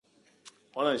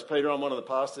My name's Peter. I'm one of the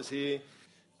pastors here.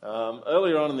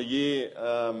 Earlier on in the year,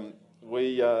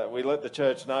 we let the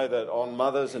church know that on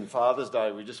Mother's and Father's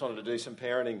Day, we just wanted to do some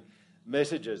parenting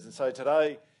messages. And so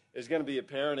today is going to be a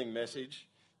parenting message.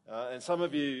 And some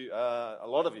of you, a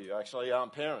lot of you actually,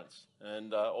 aren't parents.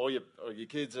 And or your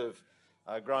kids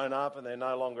have grown up and they're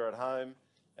no longer at home.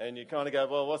 And you kind of go,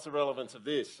 well, what's the relevance of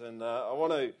this? And I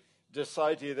want to just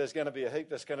say to you, there's going to be a heap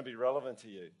that's going to be relevant to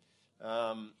you.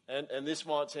 And this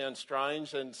might sound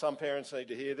strange, and some parents need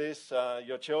to hear this.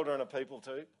 Your children are people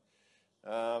too,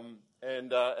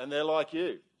 and they're like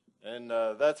you. And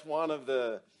that's one of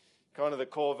the kind of the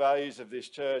core values of this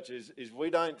church is we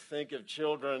don't think of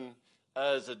children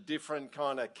as a different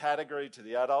kind of category to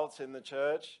the adults in the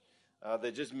church. They're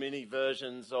just mini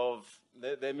versions of,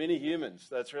 they're mini humans.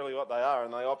 That's really what they are,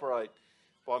 and they operate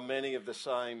by many of the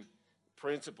same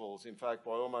principles. In fact,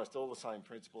 by almost all the same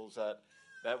principles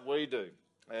that we do.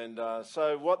 And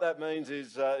so what that means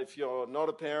is if you're not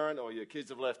a parent or your kids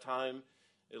have left home,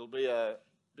 it'll be a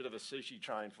bit of a sushi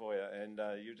train for you, and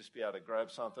you'll just be able to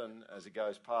grab something as it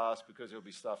goes past because there'll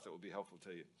be stuff that will be helpful to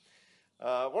you.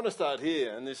 I want to start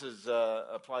here, and this is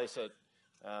a place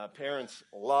that parents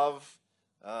love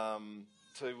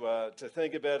to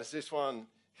think about. Is this one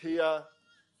here,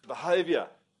 behaviour.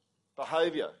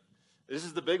 Behaviour. This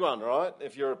is the big one, right?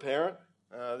 If you're a parent,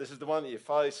 this is the one that you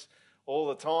face all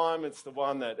the time. It's the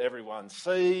one that everyone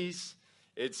sees.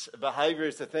 It's behaviour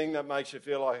is the thing that makes you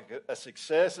feel like a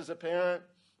success as a parent,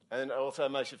 and it also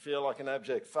makes you feel like an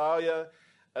abject failure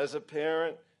as a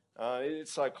parent.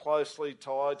 It's so closely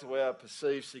tied to our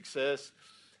perceived success.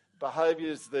 Behaviour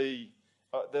is the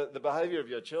behaviour of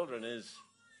your children is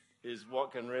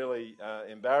what can really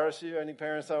embarrass you. Any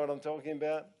parents know what I'm talking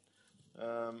about?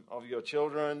 Of your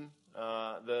children.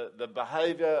 The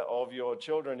behaviour of your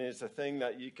children is the thing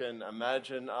that you can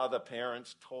imagine other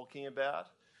parents talking about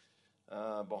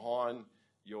behind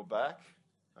your back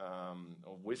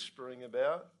or whispering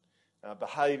about.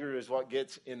 Behaviour is what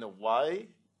gets in the way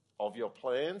of your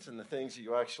plans and the things that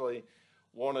you actually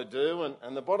want to do.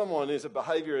 And the bottom line is that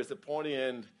behaviour is the pointy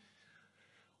end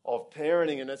of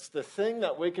parenting, and it's the thing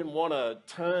that we can want to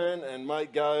turn and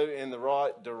make go in the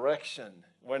right direction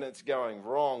when it's going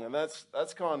wrong, and that's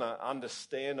kind of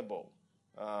understandable.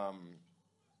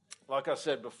 Like I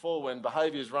said before, when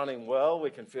behaviour is running well, we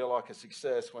can feel like a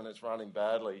success. When it's running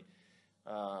badly,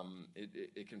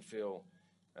 it can feel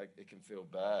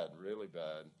bad, really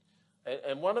bad.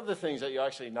 And one of the things that you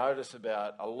actually notice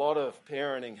about a lot of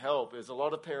parenting help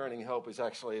is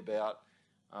actually about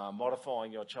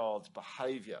modifying your child's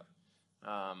behaviour.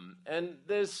 And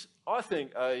there's, I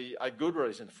think, a good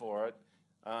reason for it.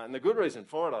 And the good reason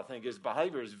for it, I think, is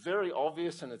behaviour is very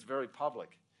obvious and it's very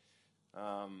public.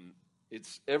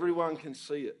 Everyone can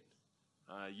see it.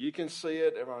 You can see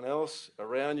it. Everyone else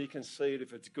around you can see it.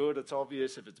 If it's good, it's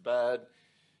obvious. If it's bad,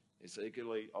 it's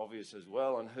equally obvious as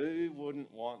well. And who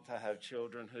wouldn't want to have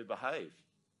children who behave,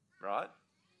 right?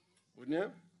 Wouldn't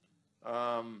you?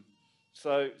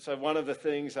 So one of the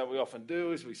things that we often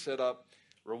do is we set up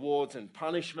rewards and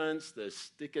punishments. There's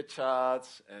sticker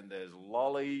charts and there's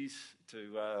lollies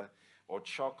or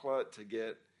chocolate to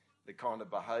get the kind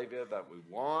of behaviour that we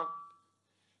want.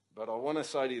 But I want to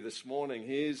say to you this morning,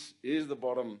 here's the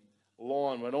bottom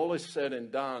line. When all is said and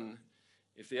done,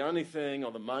 if the only thing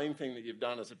or the main thing that you've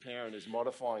done as a parent is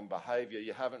modifying behaviour,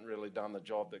 you haven't really done the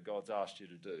job that God's asked you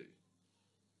to do.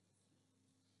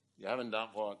 You haven't done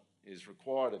what is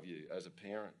required of you as a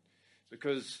parent.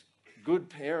 Because good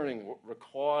parenting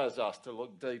requires us to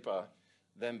look deeper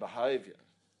than behaviour.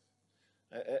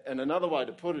 And another way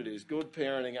to put it is good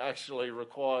parenting actually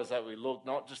requires that we look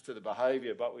not just to the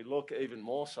behaviour, but we look even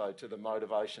more so to the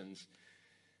motivations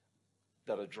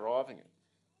that are driving it.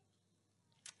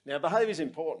 Now, behaviour is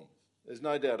important. There's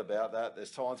no doubt about that.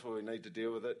 There's times where we need to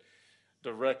deal with it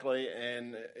directly,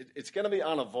 and it's going to be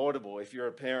unavoidable if you're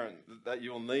a parent that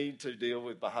you'll need to deal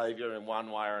with behaviour in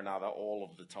one way or another all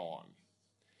of the time.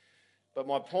 But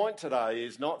my point today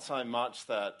is not so much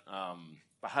that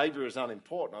behaviour is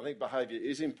unimportant. I think behaviour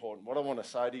is important. What I want to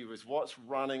say to you is what's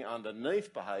running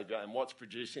underneath behaviour and what's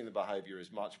producing the behaviour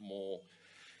is much more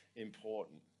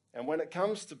important. And when it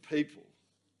comes to people,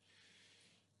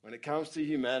 when it comes to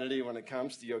humanity, when it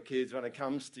comes to your kids, when it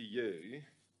comes to you,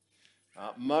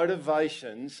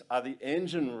 motivations are the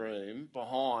engine room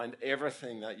behind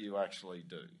everything that you actually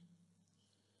do.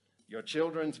 Your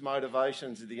children's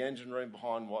motivations are the engine room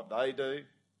behind what they do.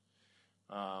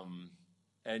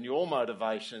 And your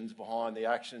motivations behind the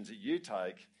actions that you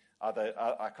take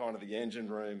are kind of the engine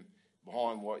room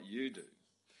behind what you do.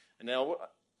 And now,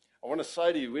 I want to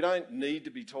say to you, we don't need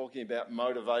to be talking about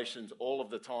motivations all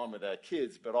of the time with our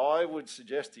kids, but I would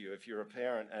suggest to you, if you're a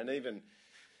parent and even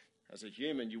as a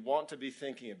human, you want to be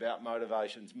thinking about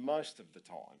motivations most of the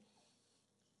time.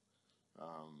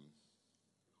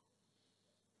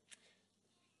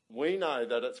 We know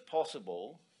that it's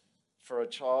possible for a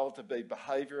child to be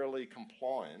behaviourally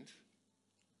compliant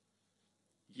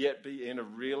yet be in a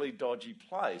really dodgy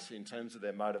place in terms of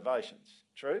their motivations.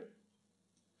 True?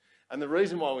 And the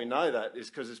reason why we know that is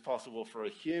because it's possible for a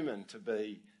human to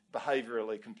be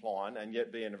behaviourally compliant and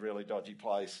yet be in a really dodgy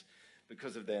place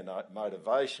because of their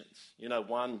motivations. You know,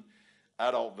 one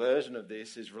adult version of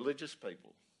this is religious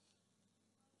people.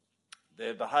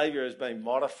 Their behaviour has been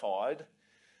modified,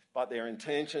 but their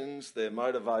intentions, their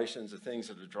motivations, the things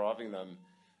that are driving them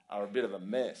are a bit of a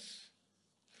mess.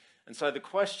 And so the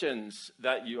questions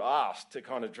that you ask to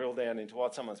kind of drill down into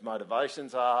what someone's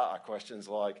motivations are questions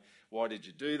like, why did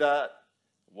you do that?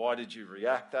 Why did you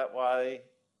react that way?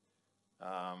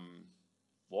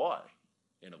 Why,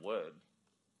 in a word,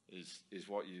 is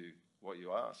what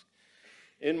you ask.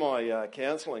 In my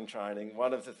counselling training,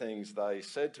 one of the things they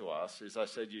said to us is they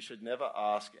said you should never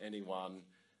ask anyone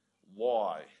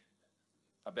why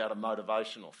about a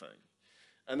motivational thing.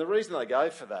 And the reason they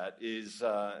gave for that is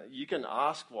you can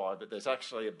ask why, but there's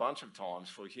actually a bunch of times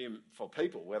for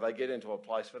people where they get into a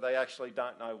place where they actually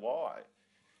don't know why.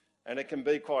 And it can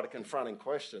be quite a confronting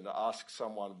question to ask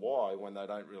someone why when they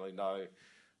don't really know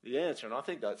the answer. And I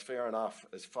think that's fair enough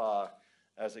as far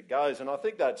as it goes. And I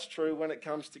think that's true when it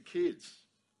comes to kids.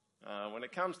 When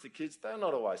it comes to kids, they're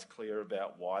not always clear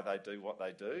about why they do what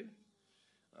they do.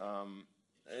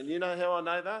 And you know how I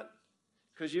know that?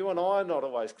 Because you and I are not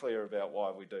always clear about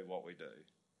why we do what we do.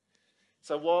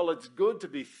 So while it's good to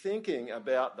be thinking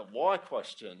about the why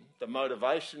question, the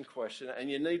motivation question,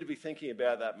 and you need to be thinking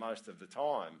about that most of the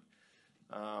time,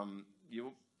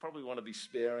 you probably want to be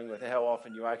sparing with how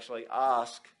often you actually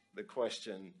ask the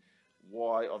question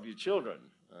why of your children.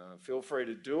 Feel free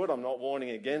to do it. I'm not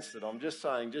warning against it. I'm just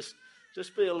saying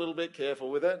just be a little bit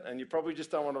careful with it, and you probably just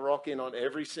don't want to rock in on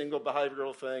every single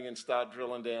behavioural thing and start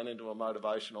drilling down into a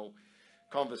motivational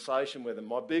conversation with them.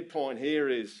 My big point here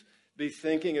is be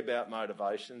thinking about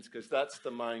motivations because that's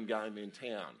the main game in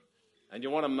town. And you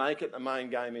want to make it the main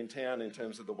game in town in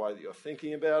terms of the way that you're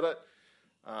thinking about it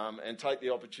and take the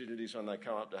opportunities when they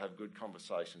come up to have good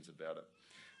conversations about it.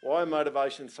 Why are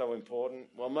motivations so important?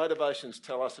 Well, motivations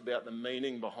tell us about the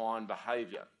meaning behind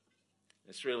behaviour.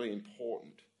 It's really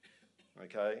important,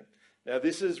 okay? Now,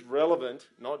 this is relevant,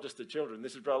 not just to children,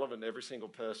 this is relevant to every single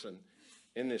person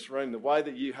in this room. The way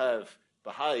that you have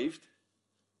behaved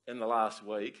in the last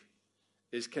week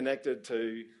is connected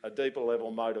to a deeper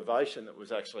level motivation that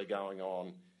was actually going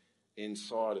on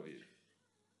inside of you.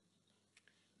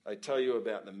 They tell you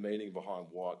about the meaning behind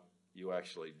what you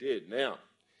actually did. Now,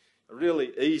 a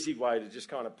really easy way to just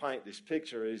kind of paint this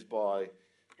picture is by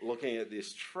looking at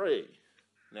this tree.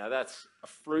 Now, that's a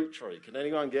fruit tree. Can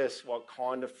anyone guess what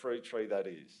kind of fruit tree that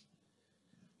is?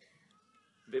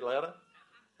 A bit louder?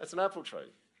 That's an apple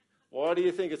tree. Why do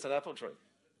you think it's an apple tree?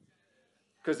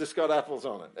 Because it's got apples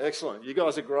on it. Excellent. You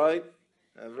guys are great.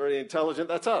 Very intelligent.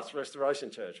 That's us, Restoration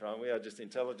Church, right? We are just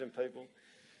intelligent people.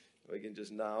 We can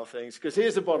just nail things. Because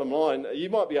here's the bottom line. You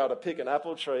might be able to pick an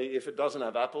apple tree if it doesn't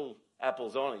have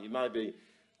apples on it. You may be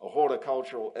a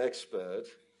horticultural expert.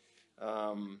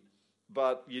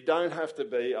 But you don't have to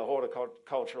be a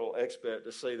horticultural expert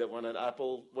to see that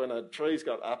when a tree's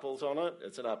got apples on it,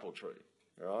 it's an apple tree,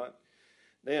 right?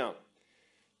 Now,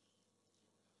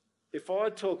 if I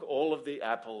took all of the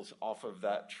apples off of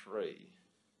that tree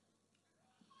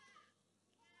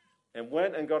and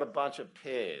went and got a bunch of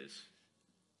pears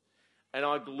and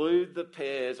I glued the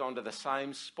pears onto the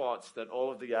same spots that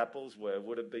all of the apples were,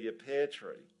 would it be a pear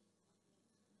tree?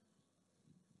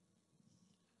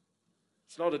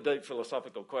 It's not a deep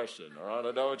philosophical question, all right?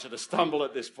 I don't want you to stumble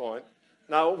at this point.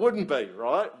 No, it wouldn't be,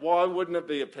 right? Why wouldn't it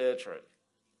be a pear tree?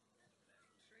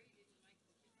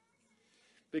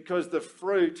 Because the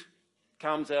fruit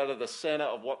comes out of the centre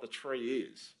of what the tree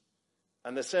is.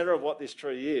 And the centre of what this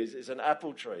tree is an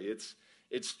apple tree.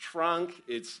 Its trunk,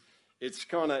 it's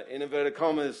kind of, in inverted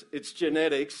commas, its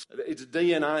genetics, its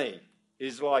DNA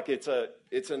is like it's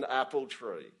an apple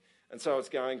tree. And so it's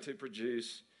going to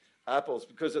produce apples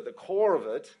because at the core of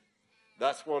it,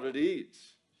 that's what it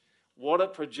is. What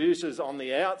it produces on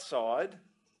the outside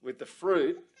with the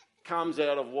fruit comes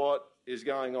out of what is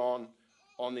going on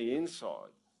the inside.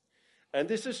 And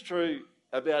this is true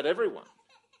about everyone.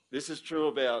 This is true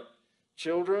about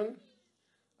children.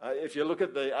 If you look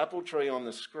at the apple tree on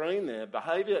the screen there,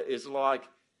 behaviour is like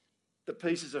the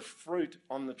pieces of fruit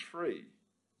on the tree,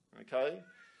 okay?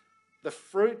 The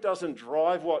fruit doesn't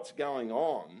drive what's going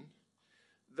on.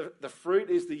 The fruit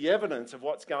is the evidence of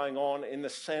what's going on in the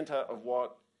centre of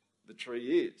what the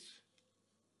tree is.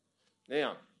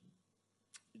 Now,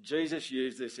 Jesus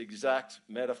used this exact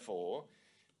metaphor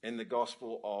in the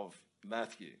Gospel of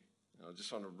Matthew. And I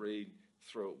just want to read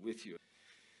through it with you.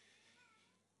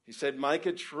 He said, make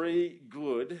a tree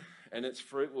good and its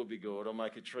fruit will be good, or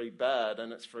make a tree bad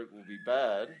and its fruit will be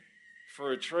bad,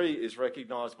 for a tree is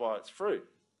recognised by its fruit.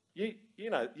 You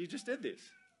just did this,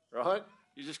 right?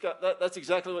 You just got that's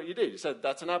exactly what you did. You said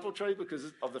that's an apple tree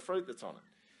because of the fruit that's on it.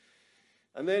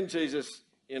 And then Jesus,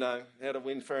 how to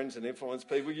win friends and influence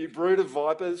people. You brood of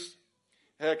vipers,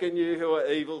 how can you who are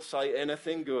evil say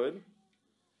anything good?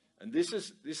 And this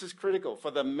is critical.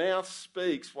 For the mouth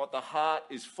speaks what the heart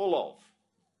is full of.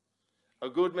 A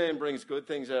good man brings good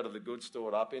things out of the good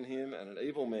stored up in him, and an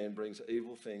evil man brings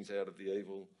evil things out of the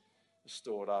evil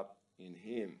stored up in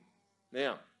him.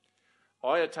 Now,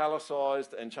 I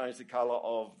italicised and changed the colour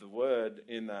of the word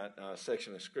in that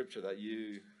section of scripture that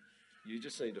you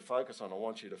just need to focus on. I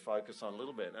want you to focus on a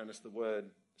little bit, and it's the word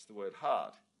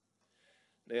heart.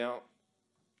 Now,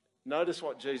 notice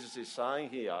what Jesus is saying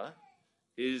here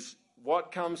is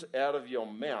what comes out of your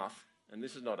mouth, and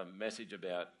this is not a message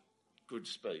about good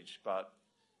speech, but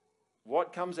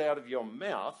what comes out of your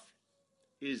mouth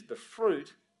is the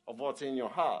fruit of what's in your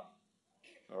heart.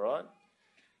 All right?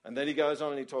 And then he goes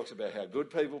on and he talks about how good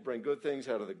people bring good things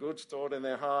out of the good stored in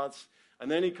their hearts.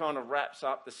 And then he kind of wraps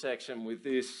up the section with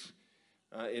this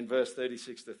in verse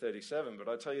 36 to 37. But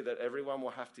I tell you that everyone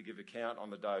will have to give account on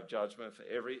the day of judgment for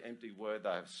every empty word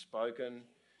they have spoken.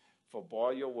 For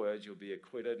by your words you'll be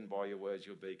acquitted, and by your words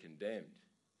you'll be condemned.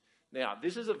 Now,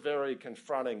 this is a very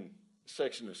confronting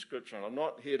section of Scripture, and I'm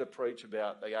not here to preach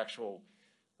about the actual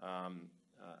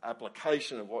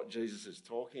application of what Jesus is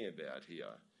talking about here.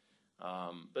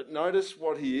 But notice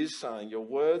what he is saying. Your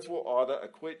words will either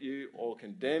acquit you or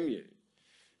condemn you.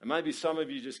 And maybe some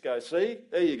of you just go, see,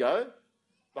 there you go.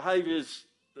 Behaviour's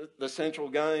the central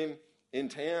game in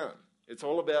town. It's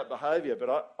all about behaviour.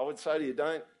 But I would say to you,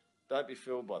 don't be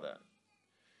fooled by that.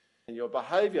 And your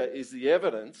behaviour is the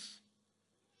evidence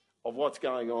of what's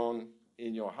going on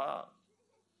in your heart.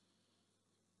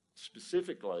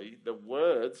 Specifically, the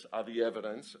words are the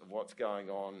evidence of what's going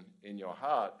on in your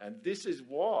heart. And this is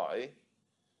why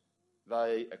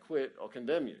they acquit or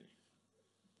condemn you.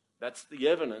 That's the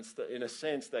evidence that, in a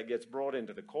sense, that gets brought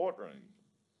into the courtroom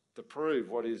to prove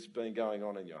what has been going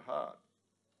on in your heart.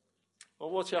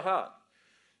 Well, what's your heart?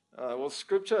 Well,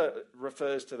 Scripture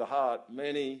refers to the heart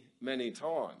many, many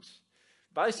times.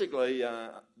 Basically,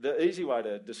 the easy way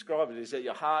to describe it is that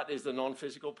your heart is the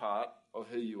non-physical part of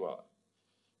who you are.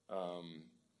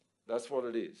 That's what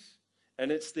it is. And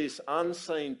it's this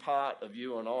unseen part of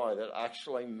you and I that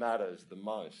actually matters the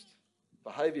most.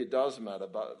 Behaviour does matter,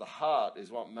 but the heart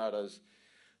is what matters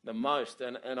the most.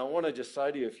 And I want to just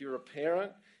say to you, if you're a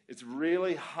parent, it's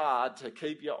really hard to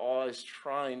keep your eyes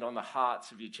trained on the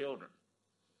hearts of your children.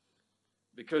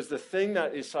 Because the thing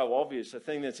that is so obvious, the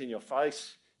thing that's in your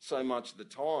face so much of the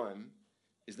time,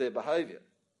 is their behaviour.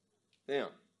 Now,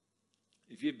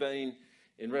 if you've been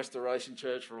in Restoration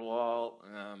Church for a while,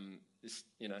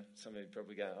 some of you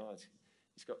probably go,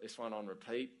 he's got this one on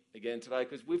repeat again today,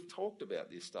 because we've talked about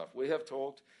this stuff. We have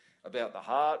talked about the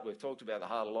heart. We've talked about the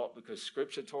heart a lot because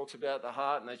Scripture talks about the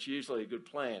heart, and that's usually a good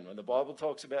plan. When the Bible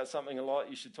talks about something a lot,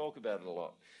 you should talk about it a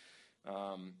lot.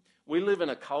 We live in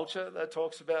a culture that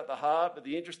talks about the heart, but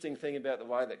the interesting thing about the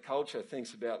way that culture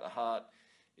thinks about the heart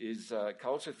is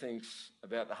culture thinks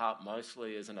about the heart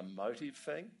mostly as an emotive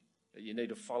thing. You need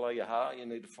to follow your heart, you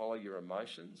need to follow your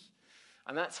emotions.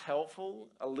 And that's helpful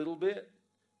a little bit,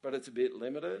 but it's a bit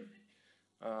limited.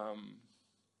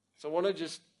 So I want to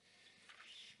just,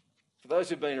 for those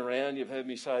who've been around, you've heard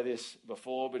me say this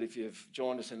before, but if you've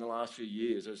joined us in the last few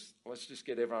years, let's just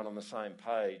get everyone on the same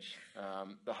page.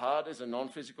 The heart is a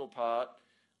non-physical part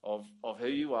of who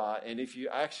you are, and if you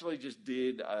actually just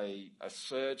did a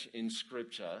search in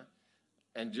Scripture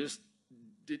and just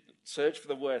search for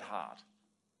the word heart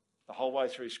the whole way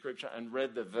through Scripture and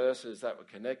read the verses that were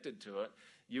connected to it,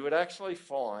 you would actually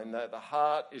find that the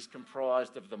heart is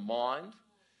comprised of the mind,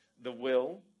 the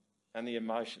will, and the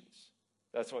emotions.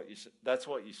 That's what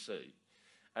you see.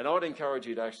 And I'd encourage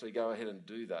you to actually go ahead and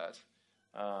do that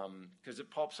because it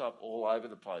pops up all over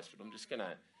the place. But I'm just going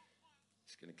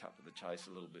to cut to the chase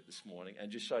a little bit this morning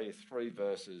and just show you 3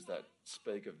 verses that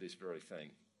speak of this very thing.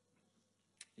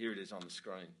 Here it is on the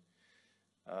screen.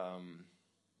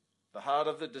 The heart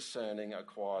of the discerning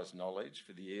acquires knowledge,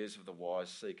 for the ears of the wise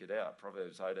seek it out.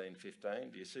 Proverbs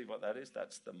 18:15. Do you see what that is?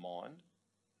 That's the mind,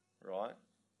 right?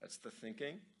 That's the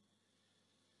thinking.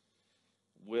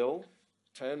 will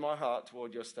turn my heart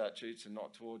toward your statutes and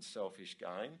not towards selfish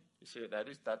gain. You see what that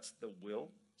is? That's the will.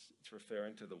 It's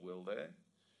referring to the will there.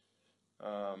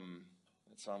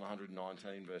 It's Psalm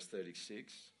 119, verse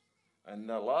 36. And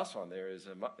the last one there is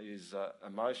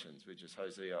emotions, which is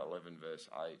Hosea 11, verse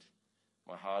 8.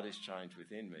 My heart is changed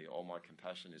within me, all my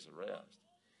compassion is aroused.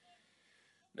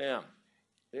 Now,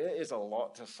 there is a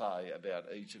lot to say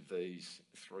about each of these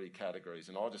three categories,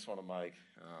 and I just want to make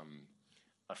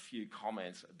a few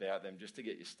comments about them just to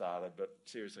get you started. But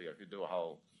seriously, I could do a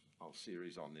whole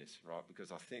series on this, right?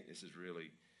 Because I think this is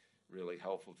really, really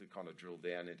helpful to kind of drill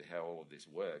down into how all of this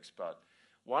works. But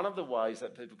one of the ways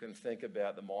that people can think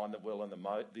about the mind, the will, and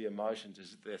the emotions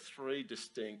is that they're three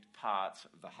distinct parts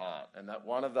of the heart, and that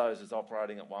one of those is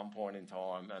operating at one point in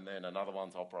time, and then another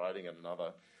one's operating at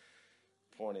another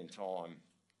point in time.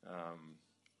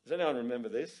 Does anyone remember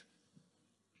this?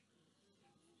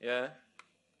 Yeah?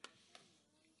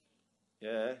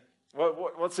 Yeah.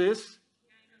 What's this?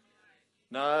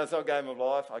 No, it's not Game of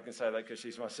Life. I can say that because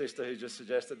she's my sister who just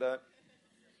suggested that.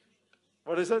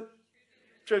 What is it?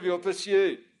 Trivial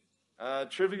Pursuit.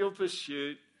 Trivial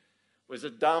Pursuit was a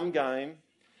dumb game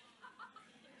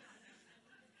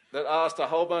that asked a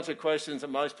whole bunch of questions that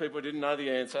most people didn't know the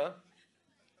answer.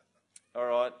 All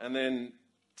right, and then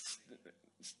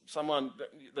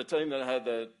the team that had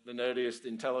the nerdiest,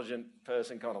 intelligent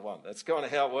person kind of won. That's kind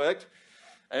of how it worked.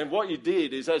 And what you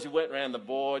did is, as you went around the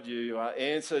board, you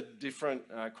answered different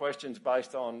questions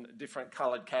based on different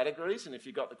coloured categories. And if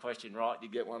you got the question right, you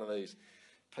get one of these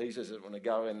pieces that want to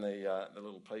go in the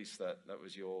little piece that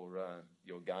was your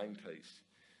game piece.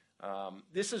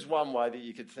 This is one way that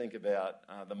you could think about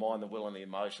the mind, the will, and the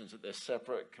emotions, that they're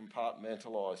separate,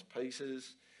 compartmentalised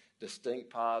pieces, distinct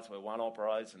parts where one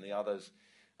operates and the others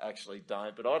actually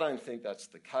don't. But I don't think that's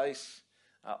the case.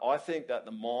 I think that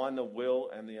the mind, the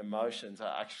will, and the emotions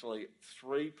are actually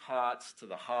three parts to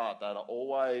the heart that are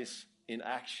always in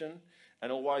action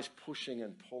and always pushing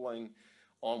and pulling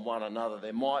on one another.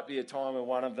 There might be a time when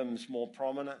one of them is more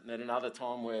prominent, and then another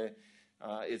time where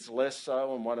it's less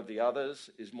so and one of the others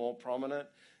is more prominent.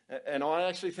 And I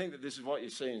actually think that this is what you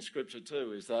see in Scripture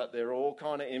too, is that they're all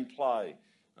kind of in play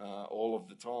all of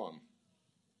the time.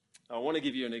 I want to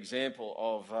give you an example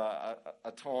of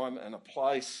a time and a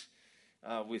place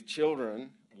with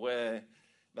children where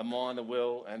the mind, the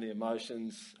will, and the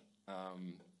emotions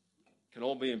can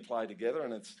all be in play together,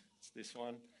 and it's this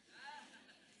one.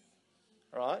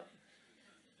 Right?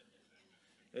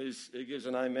 Who gives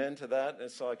an amen to that?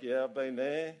 It's like, yeah, I've been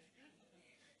there.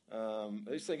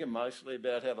 Who's thinking mostly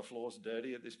about how the floor's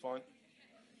dirty at this point?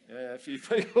 Yeah, a few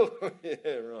people.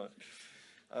 Yeah,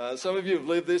 right. Some of you have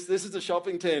lived this. This is a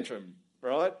shopping tantrum,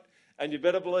 right? And you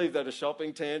better believe that a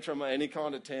shopping tantrum or any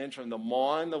kind of tantrum, the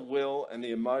mind, the will, and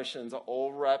the emotions are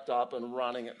all wrapped up and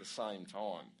running at the same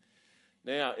time.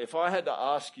 Now, if I had to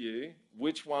ask you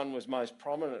which one was most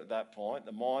prominent at that point,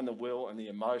 the mind, the will, and the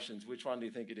emotions, which one do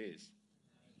you think it is?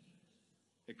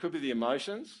 It could be the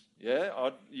emotions,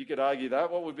 yeah. You could argue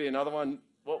that. What would be another one?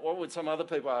 What would some other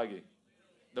people argue?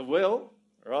 The will,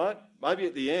 right? Maybe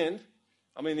at the end.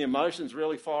 I mean, the emotions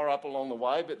really fire up along the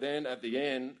way, but then at the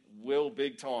end, will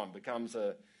big time becomes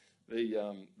the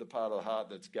part of the heart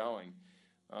that's going.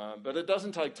 But it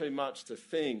doesn't take too much to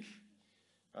think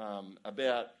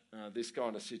about this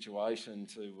kind of situation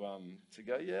to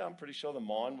go, yeah, I'm pretty sure the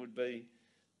mind would be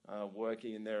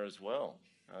working in there as well.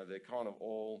 They're kind of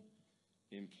all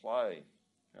in play.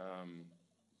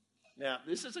 Now,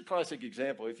 this is a classic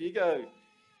example. If you go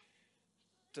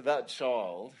to that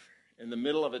child in the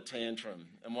middle of a tantrum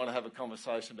and want to have a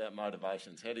conversation about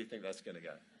motivations, how do you think that's going to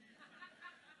go?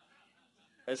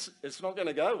 It's not going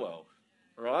to go well,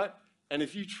 right? And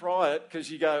if you try it,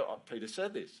 because you go, oh, Peter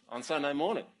said this on Sunday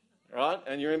morning, right?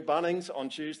 And you're in Bunnings on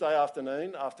Tuesday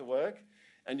afternoon after work,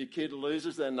 and your kid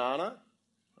loses their nana,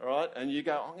 right? And you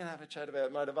go, I'm going to have a chat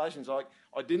about motivations. Like,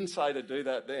 I didn't say to do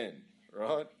that then,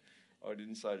 right? I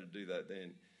didn't say to do that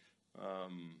then.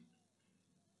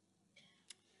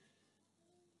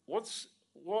 What's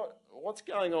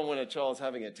going on when a child's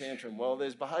having a tantrum? Well,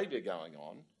 there's behaviour going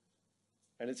on,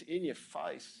 and it's in your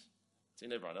face. It's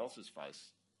in everyone else's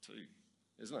face too,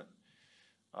 isn't it?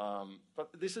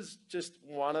 But this is just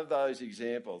one of those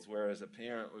examples where, as a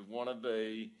parent, we want to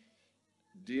be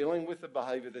dealing with the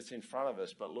behaviour that's in front of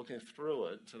us, but looking through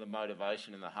it to the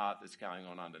motivation in the heart that's going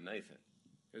on underneath it.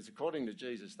 Because according to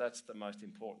Jesus, that's the most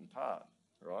important part,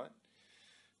 right?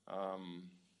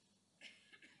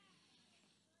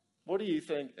 What do you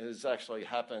think has actually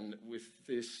happened with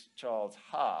this child's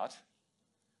heart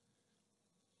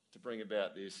to bring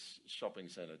about this shopping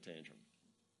centre tantrum?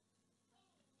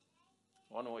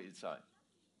 I wonder what you'd say.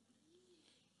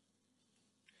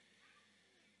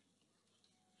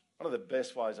 one of the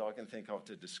best ways I can think of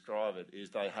to describe it is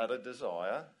they had a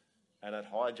desire and it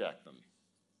hijacked them.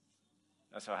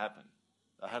 That's what happened.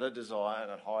 They had a desire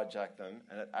and it hijacked them,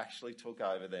 and it actually took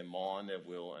over their mind, their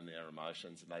will and their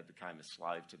emotions, and they became a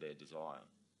slave to their desire.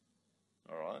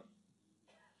 All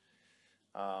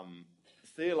right?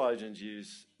 Theologians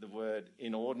use the word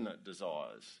inordinate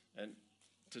desires and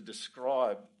to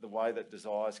describe the way that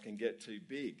desires can get too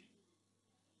big.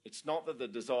 It's not that the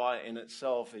desire in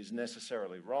itself is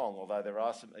necessarily wrong, although there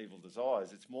are some evil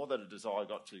desires. It's more that a desire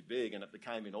got too big and it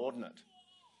became inordinate.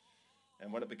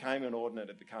 And when it became inordinate,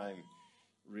 it became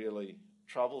really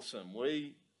troublesome.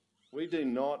 We do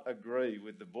not agree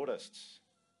with the Buddhists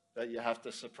that you have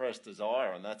to suppress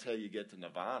desire and that's how you get to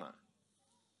nirvana.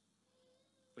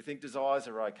 We think desires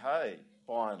are okay,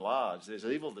 by and large. There's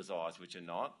evil desires which are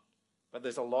not, but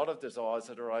there's a lot of desires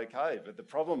that are okay. But the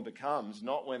problem becomes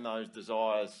not when those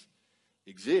desires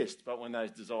exist, but when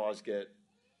those desires get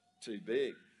too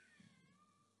big.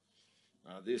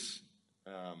 This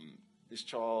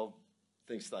child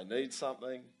thinks they need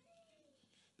something,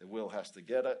 their will has to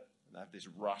get it, and they have this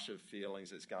rush of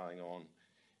feelings that's going on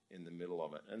in the middle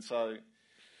of it. And so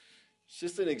it's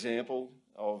just an example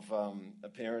of a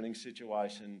parenting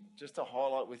situation, just to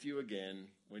highlight with you again,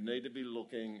 we need to be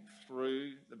looking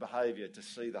through the behaviour to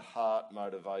see the heart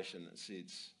motivation that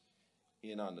sits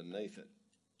in underneath it.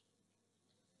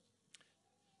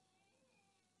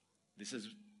 This is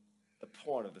the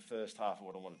point of the first half of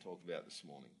what I want to talk about this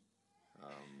morning.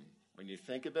 When you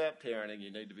think about parenting,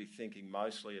 you need to be thinking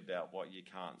mostly about what you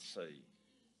can't see,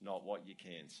 not what you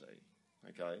can see.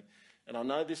 Okay? And I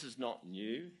know this is not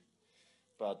new,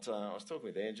 but I was talking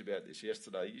with Ange about this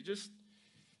yesterday. You just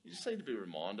need to be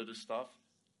reminded of stuff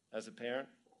as a parent.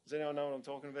 Does anyone know what I'm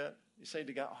talking about? You seem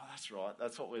to go, oh, that's right,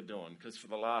 that's what we're doing. Because for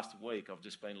the last week, I've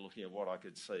just been looking at what I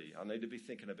could see. I need to be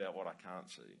thinking about what I can't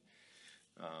see.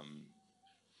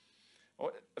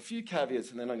 A few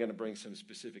caveats, and then I'm going to bring some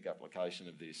specific application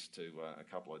of this to a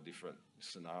couple of different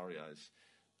scenarios.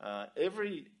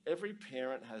 Every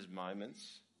parent has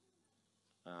moments,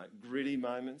 gritty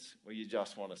moments, where you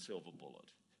just want a silver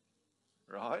bullet,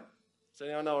 right? Does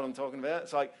anyone know what I'm talking about?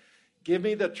 It's like, give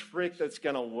me the trick that's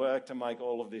going to work to make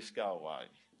all of this go away.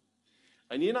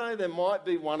 And you know, there might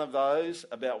be one of those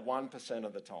about 1%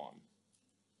 of the time.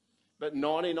 But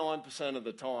 99% of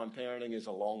the time, parenting is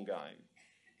a long game,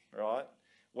 right?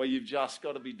 Where you've just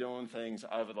got to be doing things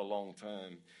over the long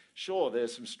term. Sure,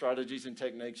 there's some strategies and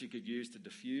techniques you could use to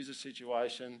diffuse a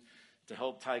situation, to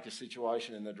help take a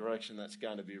situation in the direction that's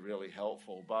going to be really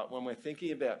helpful. But when we're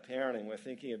thinking about parenting, we're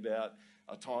thinking about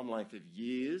a time length of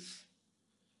years,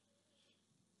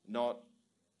 not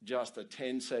just a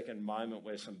 10-second moment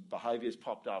where some behaviour's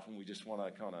popped up and we just want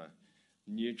to kind of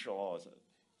neutralise it.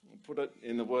 Put it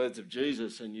in the words of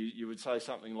Jesus, and you would say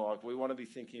something like, we want to be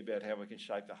thinking about how we can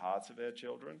shape the hearts of our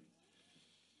children,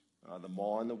 the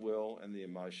mind, the will, and the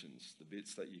emotions, the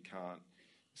bits that you can't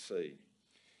see.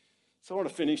 So I want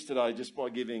to finish today just by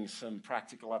giving some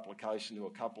practical application to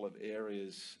a couple of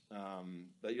areas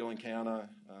that you'll encounter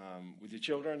with your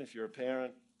children if you're a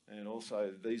parent, and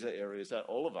also these are areas that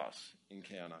all of us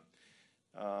encounter.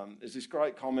 There's this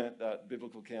great comment that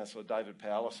biblical counsellor David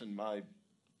Powlison made,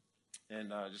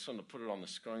 and I just want to put it on the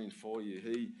screen for you.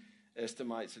 He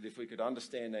estimates that if we could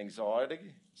understand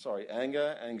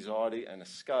anger, anxiety, and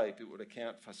escape, it would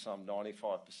account for some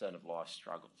 95% of life's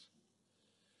struggles.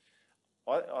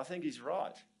 I think he's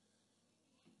right.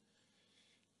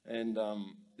 And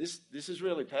this is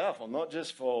really powerful, not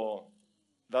just for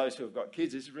those who have got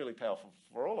kids. This is really powerful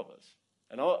for all of us.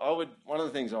 And one of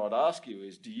the things I would ask you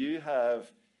is, do you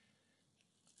have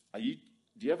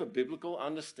a biblical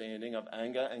understanding of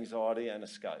anger, anxiety, and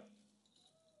escape?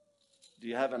 Do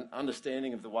you have an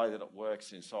understanding of the way that it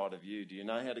works inside of you? Do you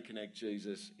know how to connect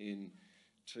Jesus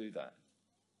into that?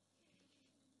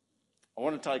 I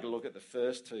want to take a look at the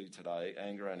first two today,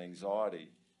 anger and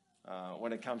anxiety,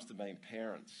 when it comes to being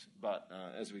parents. But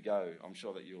as we go, I'm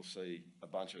sure that you'll see a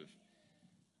bunch of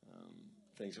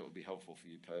things that will be helpful for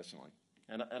you personally.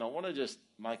 And I want to just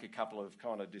make a couple of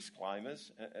kind of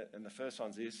disclaimers. And the first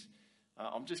one's this.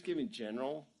 I'm just giving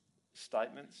general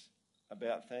statements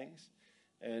about things,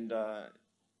 and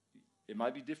it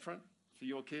may be different for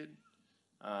your kid.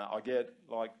 I'll get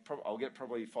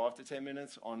probably 5 to 10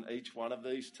 minutes on each one of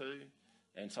these two,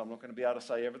 and so I'm not going to be able to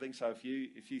say everything. So if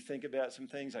you think about some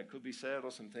things that could be said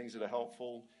or some things that are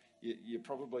helpful, you're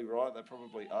probably right. They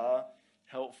probably are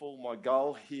helpful. My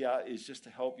goal here is just to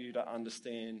help you to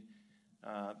understand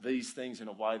these things in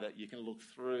a way that you can look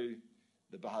through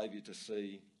the behaviour to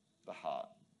see the heart.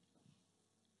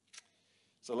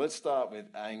 So let's start with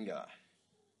anger.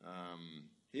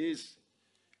 Here's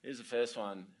the first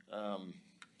one.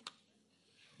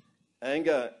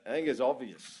 Anger's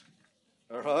obvious,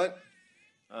 all right?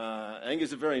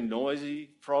 Anger's a very noisy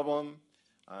problem.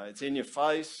 It's in your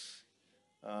face.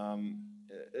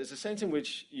 There's a sense in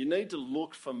which you need to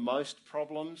look for most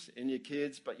problems in your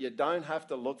kids, but you don't have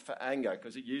to look for anger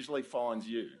because it usually finds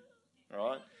you, all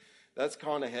right? That's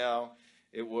kind of how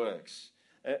it works.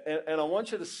 And I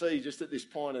want you to see just at this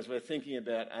point as we're thinking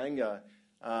about anger,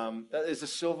 that there's a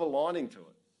silver lining to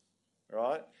it,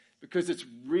 right? Because it's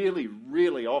really,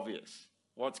 really obvious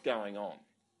what's going on.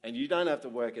 And you don't have to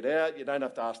work it out. You don't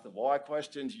have to ask the why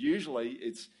questions. Usually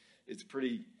it's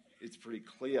pretty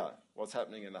clear what's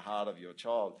happening in the heart of your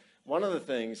child. One of the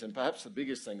things, and perhaps the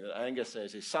biggest thing that anger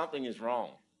says, is something is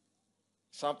wrong.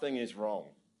 Something is wrong.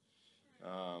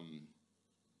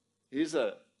 Here's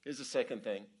a second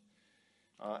thing.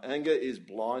 Anger is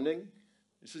blinding.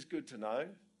 This is good to know.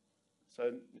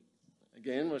 So,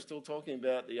 again, we're still talking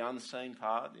about the unseen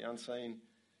part, the unseen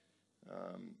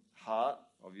heart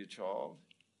of your child.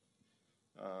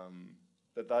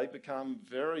 That they become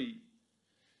very,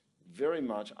 very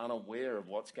much unaware of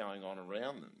what's going on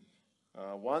around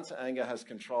them. Once anger has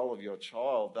control of your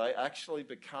child, they actually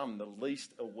become the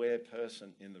least aware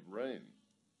person in the room.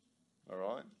 All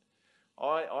right?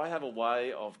 I have a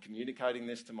way of communicating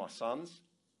this to my sons,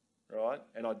 right?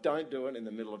 And I don't do it in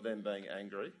the middle of them being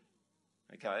angry,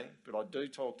 okay? But I do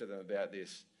talk to them about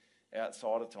this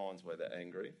outside of times where they're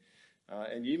angry.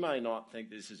 And you may not think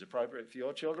this is appropriate for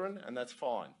your children, and that's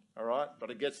fine, all right? But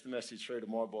it gets the message through to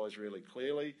my boys really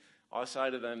clearly. I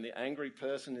say to them, the angry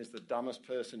person is the dumbest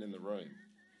person in the room,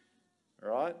 all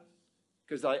right?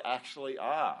 Because they actually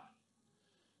are.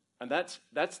 And that's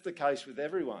the case with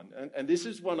everyone. And this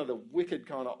is one of the wicked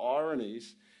kind of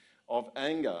ironies of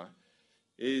anger,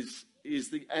 is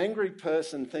the angry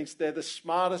person thinks they're the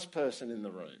smartest person in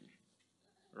the room,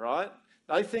 right?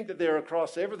 They think that they're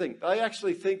across everything. They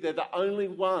actually think they're the only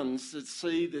ones that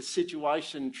see the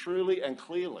situation truly and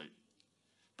clearly.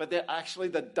 But they're actually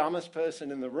the dumbest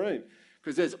person in the room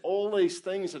because there's all these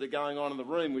things that are going on in the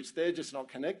room which they're just not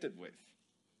connected with,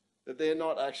 that they're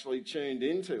not actually tuned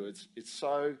into. It's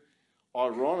so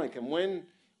ironic. And when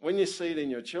you see it in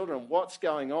your children, what's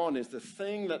going on is the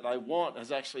thing that they want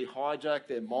has actually hijacked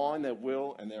their mind, their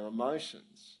will, and their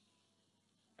emotions.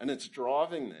 And it's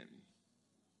driving them.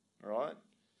 Right?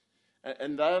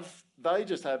 And they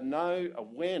just have no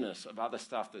awareness of other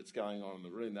stuff that's going on in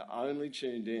the room. They're only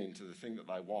tuned in to the thing that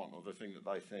they want or the thing that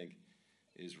they think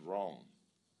is wrong.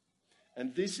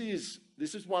 And this is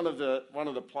one of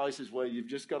the places where you've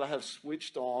just got to have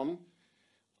switched on.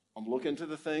 I'm looking to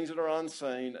the things that are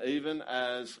unseen, even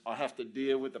as I have to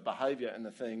deal with the behaviour and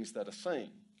the things that are seen.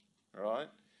 Right?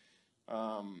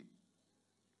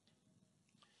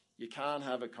 You can't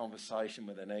have a conversation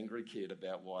with an angry kid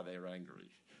about why they're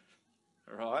angry,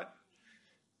 all right?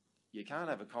 You can't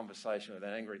have a conversation with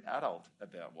an angry adult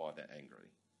about why they're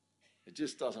angry. It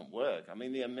just doesn't work. I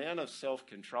mean, the amount of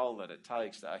self-control that it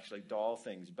takes to actually dial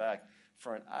things back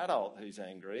for an adult who's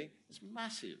angry is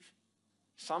massive.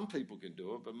 Some people can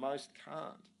do it, but most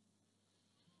can't.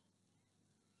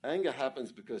 Anger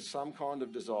happens because some kind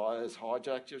of desire has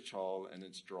hijacked your child and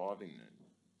it's driving them.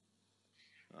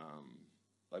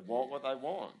 They want what they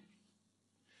want.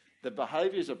 The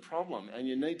behaviour is a problem, and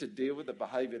you need to deal with the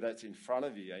behaviour that's in front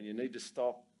of you, and you need to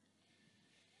stop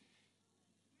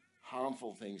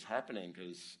harmful things happening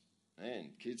because,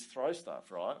 man, kids throw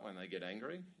stuff, right, when they get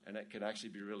angry, and it can actually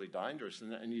be really dangerous.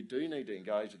 And you do need to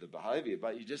engage with the behaviour,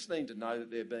 but you just need to know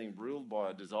that they're being ruled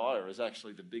by a desire is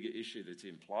actually the bigger issue that's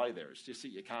in play there. It's just that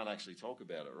you can't actually talk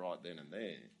about it right then and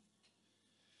there.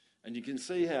 And you can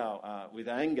see how with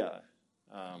anger,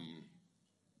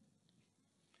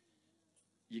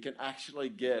 you can actually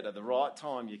get, at the right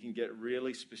time, you can get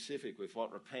really specific with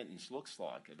what repentance looks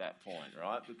like at that point,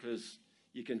 right? Because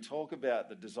you can talk about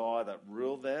the desire that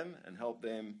ruled them and help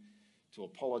them to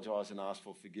apologise and ask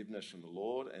for forgiveness from the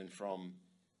Lord and from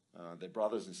their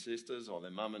brothers and sisters or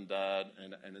their mum and dad,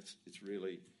 and it's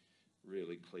really,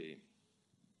 really clear.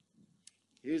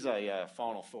 Here's a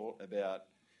final thought about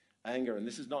anger, and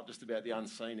this is not just about the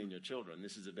unseen in your children,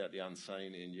 this is about the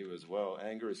unseen in you as well.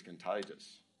 Anger is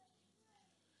contagious.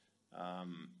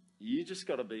 You just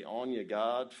got to be on your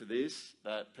guard for this,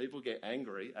 that people get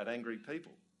angry at angry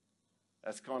people.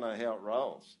 That's kind of how it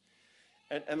rolls.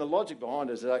 And the logic behind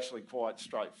it is actually quite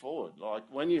straightforward. Like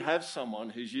when you have someone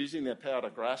who's using their power to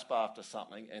grasp after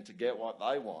something and to get what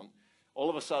they want, all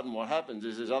of a sudden what happens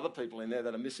is there's other people in there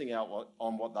that are missing out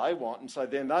on what they want, and so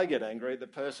then they get angry at the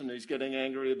person who's getting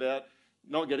angry about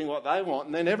not getting what they want,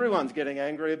 and then everyone's getting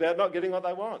angry about not getting what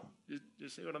they want. You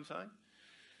see what I'm saying?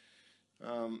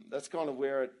 That's kind of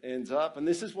where it ends up. And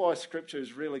this is why Scripture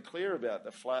is really clear about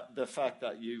the fact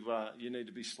that you need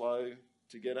to be slow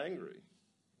to get angry.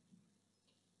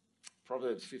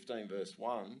 Proverbs 15 verse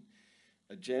 1,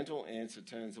 a gentle answer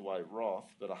turns away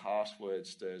wrath, but a harsh word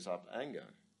stirs up anger.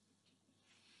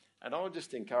 And I would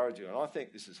just encourage you, and I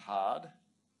think this is hard,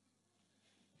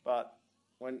 but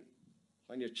when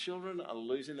your children are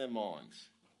losing their minds,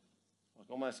 like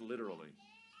almost literally,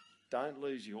 don't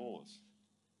lose yours.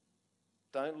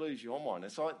 Don't lose your mind.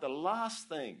 It's like the last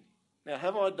thing. Now,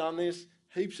 have I done this?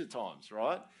 Heaps of times,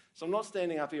 right? So I'm not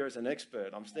standing up here as an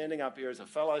expert. I'm standing up here as a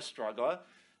fellow struggler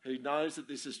who knows that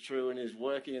this is true and is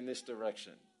working in this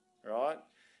direction, right?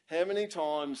 How many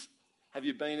times have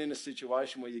you been in a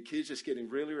situation where your kid's just getting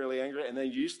really, really angry, and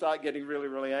then you start getting really,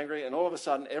 really angry, and all of a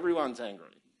sudden everyone's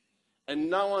angry and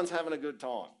no one's having a good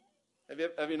time?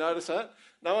 Have you noticed that?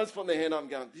 No one's putting their hand up and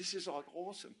going, this is like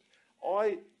awesome.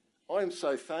 I am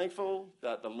so thankful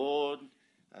that the Lord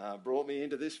brought me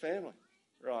into this family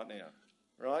right now,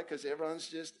 right? Because everyone's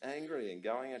just angry and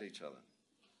going at each other.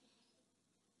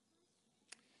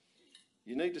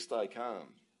 You need to stay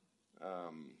calm.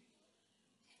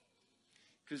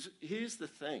 Because here's the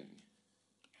thing,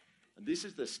 and this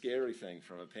is the scary thing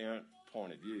from a parent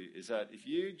point of view, is that if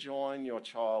you join your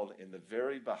child in the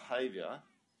very behaviour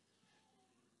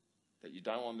that you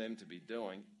don't want them to be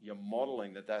doing, you're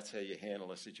modelling that that's how you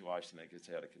handle a situation that gets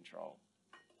out of control.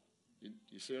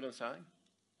 You see what I'm saying?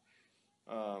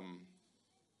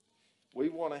 We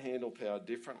want to handle power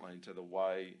differently to the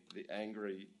way the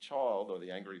angry child or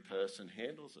the angry person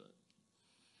handles it.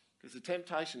 Because the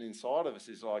temptation inside of us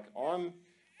is like, I'm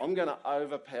going to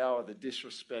overpower the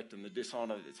disrespect and the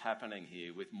dishonour that's happening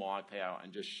here with my power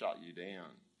and just shut you down.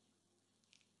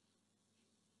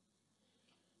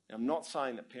 Now, I'm not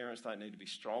saying that parents don't need to be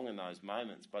strong in those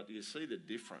moments, but do you see the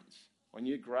difference? When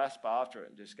you grasp after it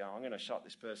and just go, I'm going to shut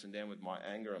this person down with my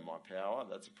anger and my power,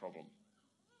 that's a problem.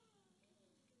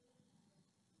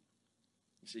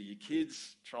 You see, your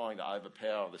kids trying to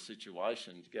overpower the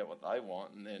situation to get what they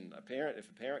want, and then if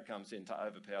a parent comes in to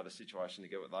overpower the situation to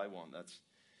get what they want, that's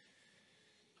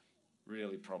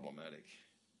really problematic.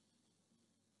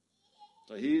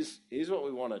 So here's what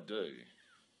we want to do.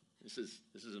 This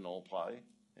is an all play,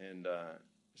 and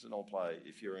it's an all play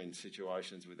if you're in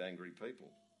situations with angry people.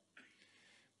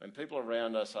 When people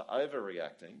around us are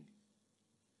overreacting,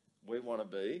 we want to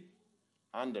be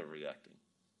underreacting.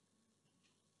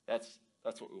 That's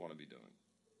what we want to be doing.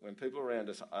 When people around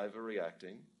us are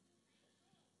overreacting,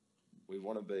 we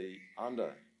want to be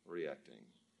underreacting.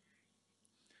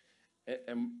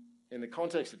 And in the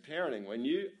context of parenting, when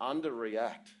you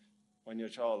underreact, when your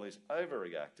child is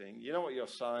overreacting, you know what you're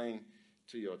saying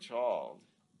to your child?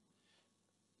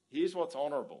 Here's what's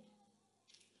honourable.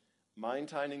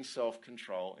 Maintaining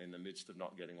self-control in the midst of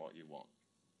not getting what you want.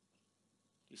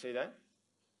 You see that?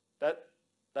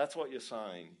 That's what you're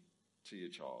saying to your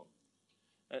child.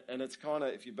 And it's kind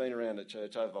of, if you've been around at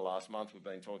church over the last month, we've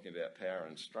been talking about power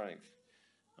and strength.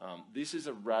 This is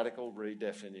a radical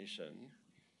redefinition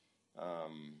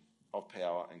of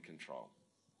power and control.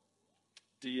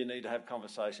 Do you need to have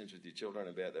conversations with your children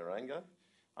about their anger?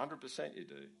 100% you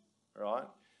do, right?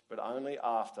 But only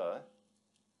after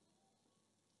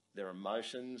their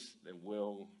emotions, their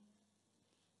will,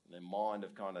 and their mind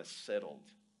have kind of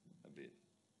settled a bit.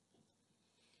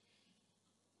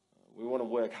 We want to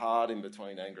work hard in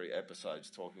between angry episodes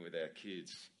talking with our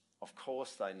kids. Of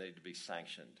course they need to be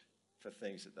sanctioned for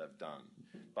things that they've done.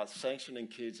 But sanctioning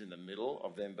kids in the middle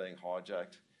of them being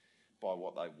hijacked by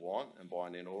what they want and by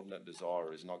an inordinate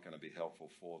desire is not going to be helpful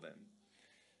for them.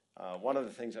 One of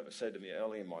the things that was said to me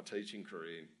early in my teaching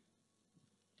career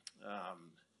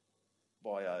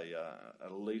by a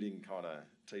leading kind of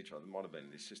teacher, it might have been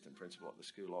the assistant principal at the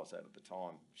school I was at the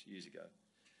time, years ago.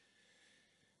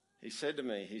 He said to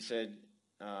me,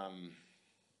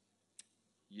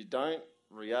 you don't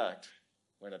react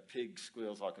when a pig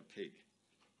squeals like a pig,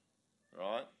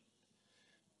 right?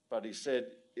 But he said,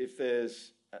 if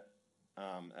there's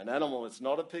an animal that's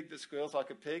not a pig that squeals like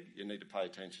a pig, you need to pay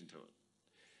attention to it.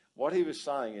 What he was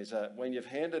saying is that when you've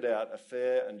handed out a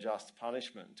fair and just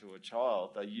punishment to a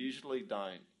child, they usually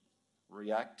don't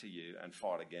react to you and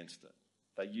fight against it.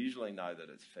 They usually know that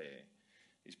it's fair.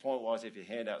 His point was, if you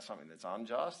hand out something that's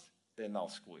unjust, then they'll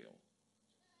squeal.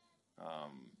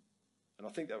 And I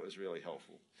think that was really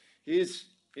helpful. Here's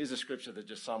a scripture that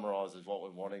just summarises what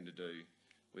we're wanting to do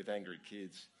with angry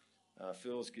kids.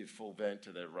 Fools give full vent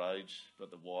to their rage,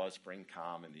 but the wise bring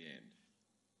calm in the end.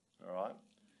 All right?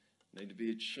 Need to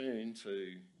be attuned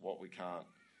to what we can't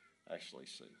actually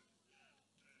see.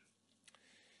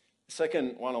 The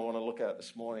second one I want to look at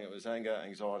this morning, it was anger,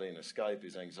 anxiety and escape,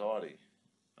 is anxiety.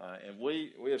 And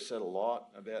we have said a lot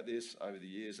about this over the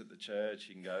years at the church.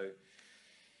 You can go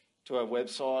to our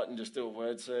website and just do a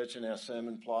word search in our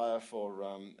sermon player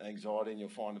for anxiety, and you'll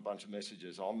find a bunch of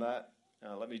messages on that.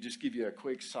 Let me just give you a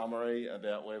quick summary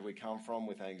about where we come from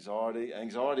with anxiety.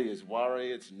 Anxiety is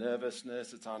worry, it's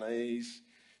nervousness, it's unease,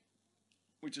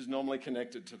 which is normally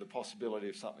connected to the possibility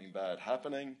of something bad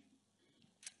happening.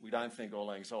 We don't think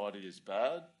all anxiety is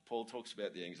bad. Paul talks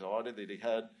about the anxiety that he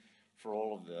had for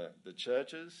all of the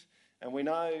churches. And we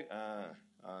know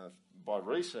by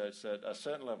research that a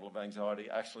certain level of anxiety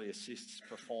actually assists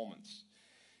performance.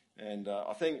 And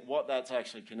I think what that's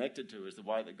actually connected to is the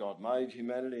way that God made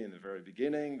humanity in the very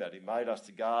beginning, that he made us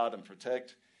to guard and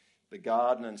protect the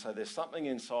garden. And so there's something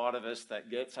inside of us that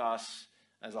gets us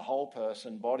as a whole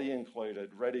person, body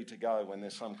included, ready to go when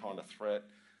there's some kind of threat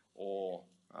or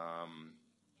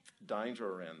danger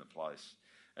around the place.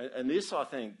 And this, I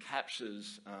think,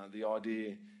 captures the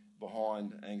idea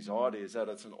behind anxiety, is that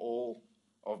it's an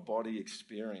all-of-body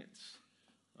experience.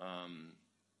 And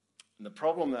the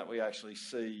problem that we actually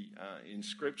see in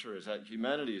Scripture is that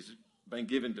humanity has been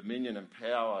given dominion and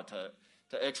power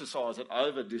to exercise it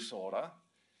over disorder,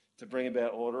 to bring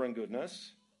about order and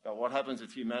goodness. But what happens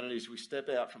with humanity is we step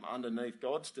out from underneath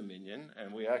God's dominion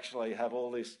and we actually have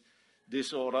all this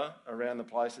disorder around the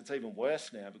place. It's even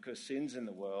worse now because sin's in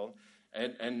the world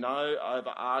and no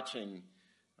overarching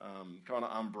kind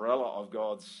of umbrella of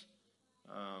God's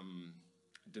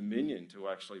dominion to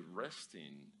actually rest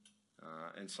in.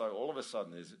 And so all of a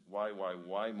sudden there's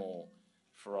way more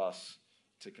for us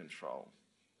to control.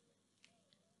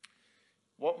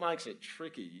 What makes it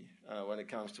tricky when it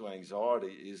comes to anxiety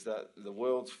is that the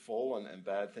world's fallen and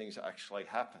bad things actually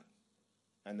happen.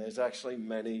 And there's actually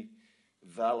many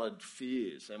valid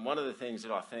fears. And one of the things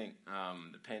that I think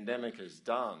the pandemic has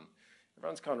done,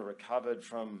 everyone's kind of recovered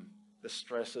from the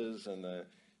stresses and the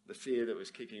fear that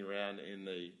was kicking around in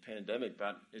the pandemic.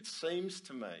 But it seems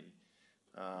to me,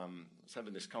 I was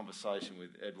having this conversation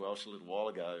with Ed Welsh a little while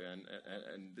ago,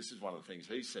 and this is one of the things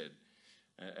he said,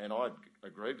 and I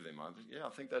agreed with him. I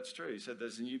think that's true. He said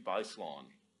there's a new baseline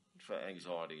for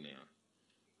anxiety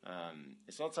now.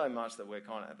 It's not so much that we're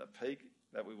kind of at the peak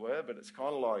that we were, but it's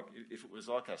kind of like if it was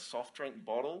like a soft drink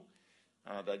bottle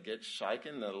that gets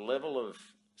shaken, the level of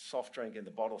soft drink in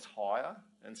the bottle's higher,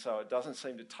 and so it doesn't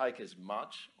seem to take as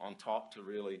much on top to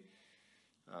really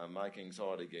make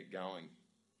anxiety get going.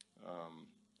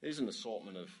 Here's an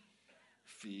assortment of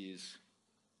fears.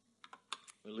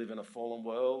 We live in a fallen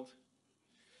world.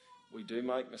 We do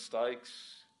make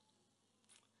mistakes.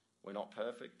 We're not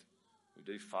perfect. We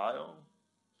do fail.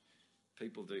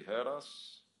 People do hurt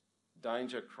us.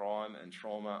 Danger, crime, and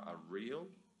trauma are real.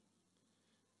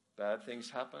 Bad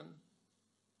things happen.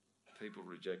 People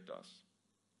reject us.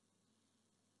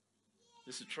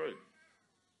 This is true.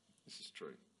 This is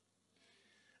true.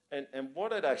 And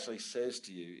what it actually says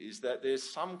to you is that there's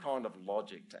some kind of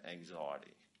logic to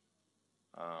anxiety.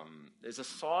 There's a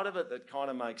side of it that kind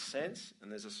of makes sense, and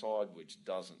there's a side which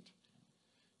doesn't.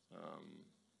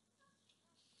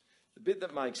 The bit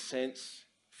that makes sense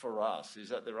for us is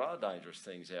that there are dangerous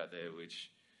things out there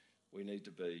which we need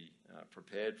to be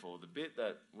prepared for. The bit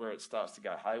that where it starts to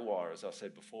go haywire, as I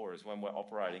said before, is when we're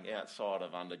operating outside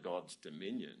of under God's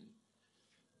dominion,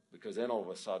 because then all of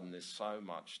a sudden there's so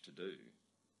much to do.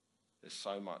 There's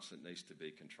so much that needs to be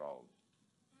controlled.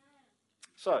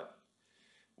 So,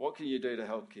 what can you do to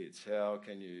help kids? How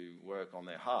can you work on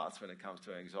their hearts when it comes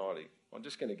to anxiety? I'm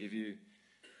just going to give you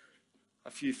a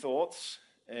few thoughts,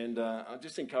 and I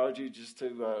just encourage you just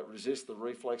to resist the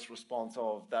reflex response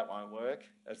of that won't work,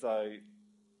 as though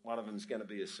one of them is going to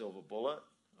be a silver bullet.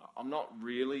 I'm not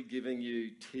really giving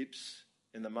you tips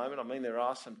in the moment. I mean, there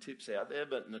are some tips out there,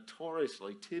 but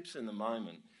notoriously, tips in the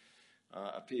moment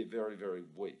appear very, very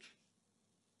weak.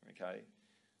 Okay?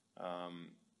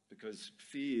 Because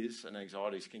fears and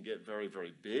anxieties can get very,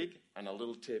 very big, and a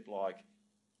little tip like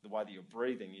the way that you're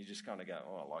breathing, you just kind of go,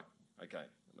 okay,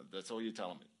 that's all you're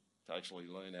telling me, to actually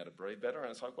learn how to breathe better.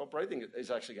 And it's like, well, breathing is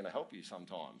actually going to help you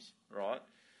sometimes, right?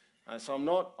 And so I'm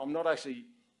not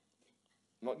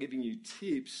giving you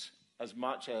tips as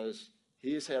much as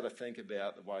here's how to think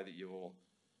about the way that you're,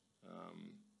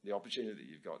 the opportunity that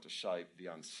you've got to shape the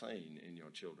unseen in your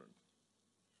children.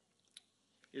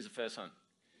 Here's the first one.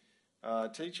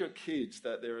 Teach your kids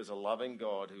that there is a loving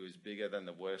God who is bigger than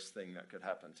the worst thing that could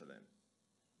happen to them.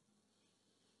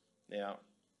 Now,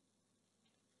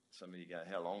 some of you go,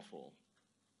 how long for?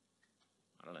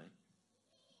 I don't know.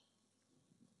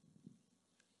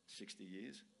 60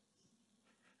 years?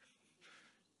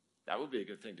 That would be a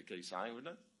good thing to keep saying,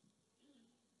 wouldn't it?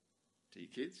 To your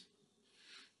kids.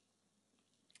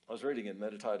 I was reading and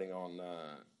meditating on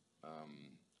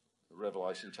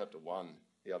Revelation chapter 1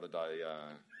 the other day.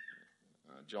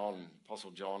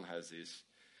 Apostle John has this.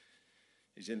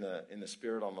 He's in the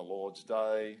Spirit on the Lord's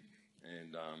day,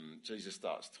 and Jesus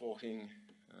starts talking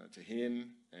to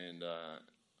him, and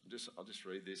I'll just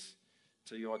read this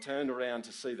to you. I turned around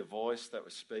to see the voice that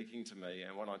was speaking to me,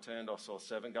 and when I turned, I saw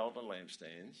 7 golden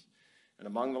lampstands, and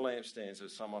among the lampstands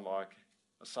was someone like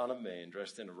a son of man,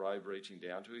 dressed in a robe reaching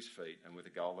down to his feet, and with a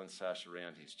golden sash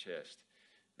around his chest.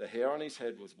 The hair on his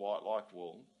head was white like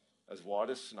wool, as white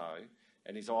as snow,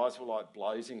 and his eyes were like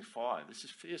blazing fire. This is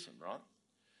fearsome, right?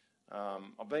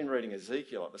 I've been reading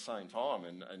Ezekiel at the same time,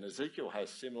 and Ezekiel has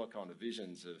similar kind of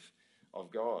visions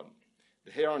of God.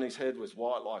 The hair on his head was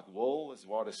white like wool, as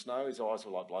white as snow. His eyes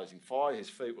were like blazing fire. His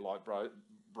feet were like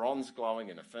bronze glowing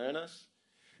in a furnace.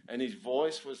 And his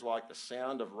voice was like the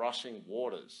sound of rushing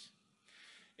waters.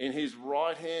 In his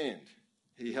right hand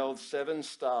he held 7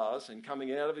 stars, and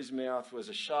coming out of his mouth was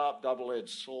a sharp double-edged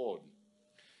sword.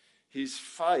 His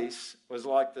face was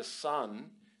like the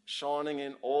sun shining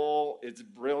in all its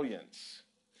brilliance.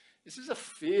 This is a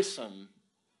fearsome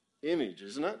image,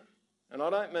 isn't it? And I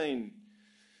don't mean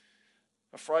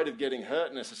afraid of getting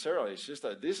hurt necessarily. It's just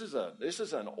that this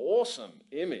is an awesome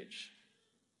image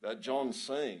that John's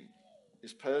seeing,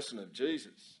 this person of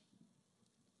Jesus.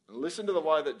 And listen to the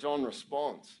way that John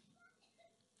responds.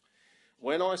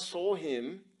 When I saw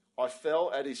him, I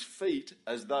fell at his feet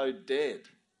as though dead.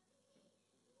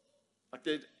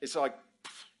 It's like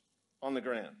on the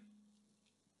ground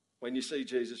when you see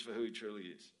Jesus for who he truly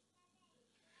is.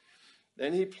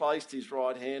 Then he placed his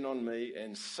right hand on me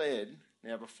and said,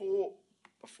 now before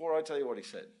I tell you what he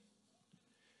said,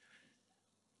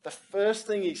 the first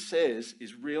thing he says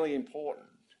is really important,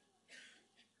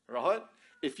 right?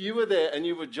 If you were there and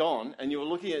you were John and you were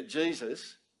looking at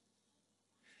Jesus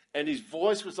and his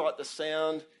voice was like the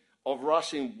sound of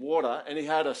rushing water and he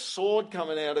had a sword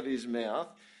coming out of his mouth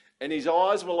and his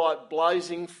eyes were like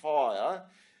blazing fire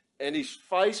and his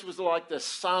face was like the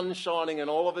sun shining in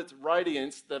all of its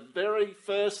radiance, the very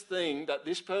first thing that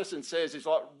this person says is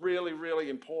like really, really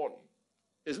important,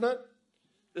 isn't it?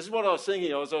 This is what I was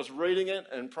thinking. I was reading it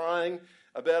and praying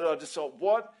about it. I just thought,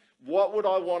 what would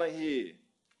I want to hear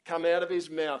come out of his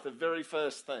mouth, the very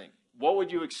first thing? What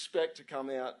would you expect to come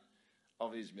out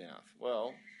of his mouth?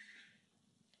 Well,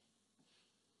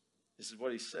 this is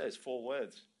what he says, 4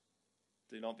 words.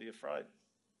 Do not be afraid.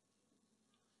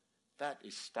 That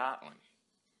is startling,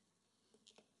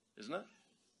 isn't it?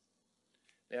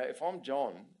 Now, if I'm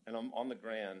John and I'm on the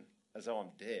ground as though I'm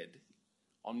dead,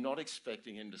 I'm not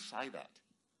expecting him to say that.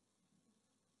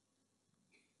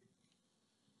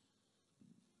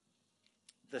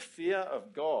 The fear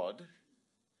of God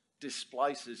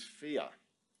displaces fear,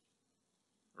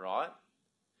 right?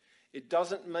 It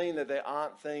doesn't mean that there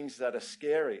aren't things that are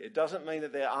scary. It doesn't mean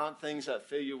that there aren't things that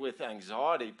fill you with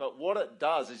anxiety. But what it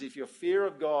does is if your fear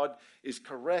of God is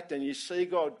correct and you see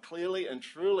God clearly and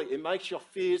truly, it makes your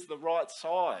fears the right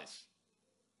size.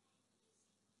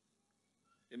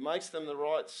 It makes them the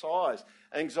right size.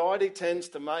 Anxiety tends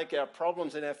to make our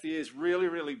problems and our fears really,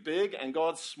 really big and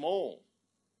God's small.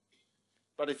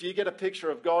 But if you get a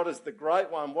picture of God as the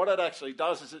great one, what it actually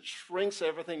does is it shrinks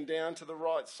everything down to the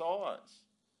right size.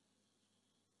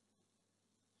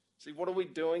 See, what are we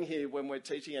doing here when we're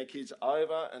teaching our kids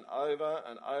over and over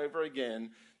and over again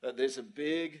that there's a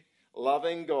big,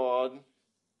 loving God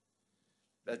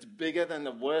that's bigger than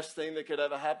the worst thing that could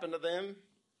ever happen to them?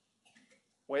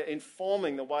 We're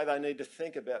informing the way they need to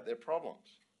think about their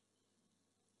problems.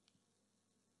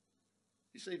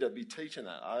 You see, to be teaching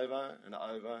that over and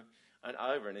over and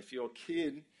over. And if your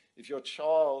kid, if your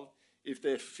child, if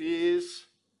their fears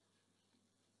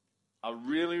are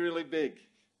really, really big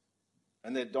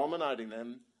and they're dominating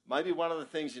them, maybe one of the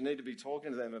things you need to be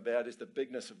talking to them about is the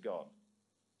bigness of God.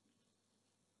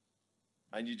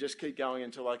 And you just keep going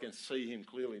until they can see him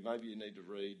clearly. Maybe you need to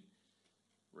read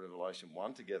Revelation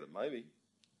 1 together. Maybe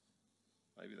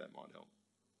that might help.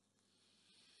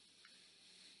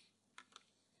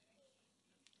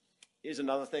 Here's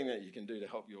another thing that you can do to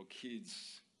help your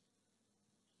kids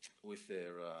with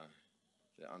their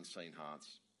unseen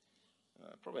hearts.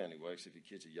 Probably only works if your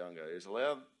kids are younger. Is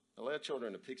allow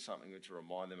children to pick something which will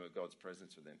remind them of God's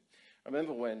presence with them. I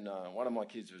remember when one of my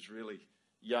kids was really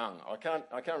young. I can't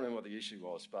remember what the issue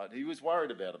was, but he was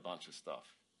worried about a bunch of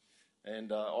stuff.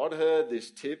 And I'd heard this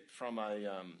tip from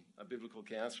a biblical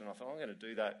counsellor, and I thought, I'm going to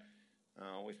do that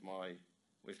with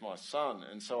my son.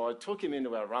 And so I took him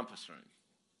into our rumpus room.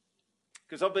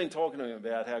 Because I've been talking to him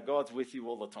about how God's with you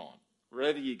all the time.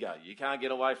 Wherever you go, you can't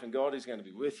get away from God. He's going to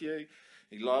be with you.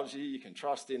 He loves you. You can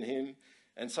trust in him.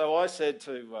 And so I said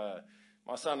to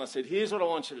my son, I said, here's what I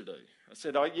want you to do. I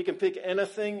said, you can pick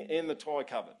anything in the toy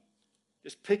cupboard.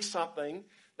 Just pick something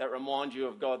that reminds you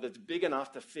of God that's big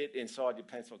enough to fit inside your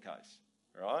pencil case,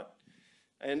 all right?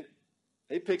 And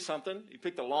he picked something. He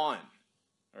picked a lion,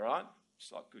 all right?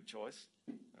 It's like good choice,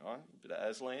 all right? A bit of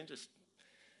Aslan, just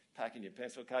packing your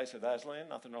pencil case with Aslan,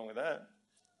 nothing wrong with that.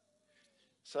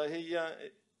 So he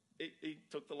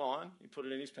took the lion, he put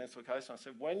it in his pencil case, and I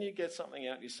said, when you get something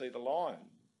out and you see the lion,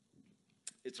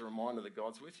 it's a reminder that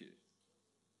God's with you.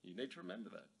 You need to remember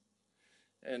that.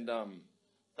 And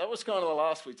that was kind of the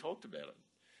last we talked about it.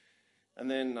 And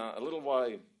then a little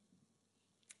way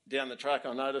down the track,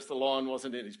 I noticed the lion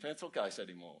wasn't in his pencil case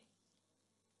anymore.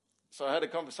 So I had a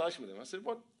conversation with him. I said,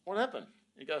 what happened?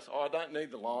 He goes, I don't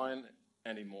need the lion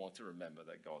anymore to remember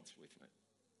that God's with me.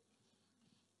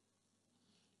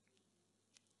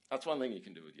 That's one thing you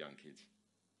can do with young kids.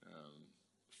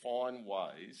 Find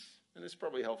ways, and it's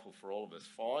probably helpful for all of us,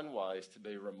 find ways to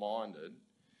be reminded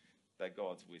that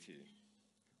God's with you.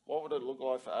 What would it look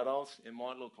like for adults? It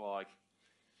might look like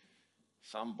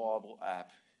some Bible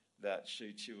app that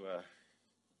shoots you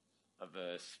a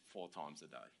verse 4 times a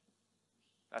day.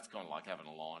 That's kind of like having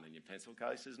a line in your pencil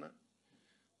case, isn't it?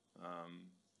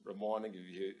 Reminding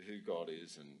you who God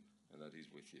is and that he's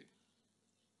with you.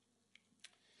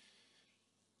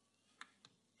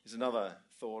 Here's another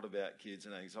thought about kids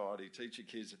and anxiety. Teach your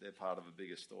kids that they're part of a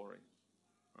bigger story.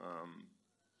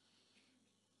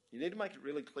 You need to make it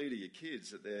really clear to your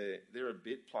kids that they're a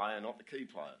bit player, not the key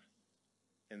player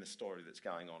in the story that's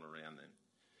going on around them.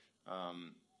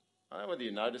 I don't know whether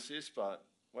you notice this, but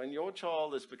when your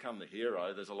child has become the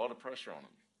hero, there's a lot of pressure on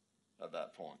them at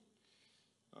that point.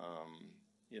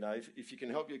 If you can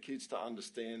help your kids to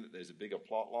understand that there's a bigger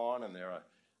plot line and they're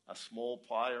a small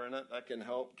player in it, that can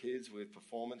help kids with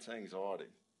performance anxiety,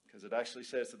 because it actually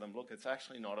says to them, look, it's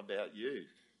actually not about you,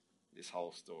 this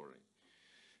whole story.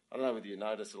 I don't know whether you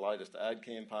noticed the latest ad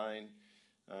campaign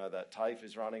that TAFE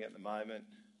is running at the moment,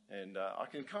 and I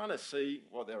can kind of see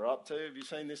what they're up to. Have you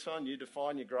seen this one? You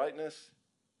define your greatness.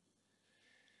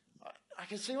 I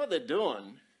can see what they're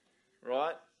doing,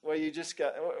 right? Where you just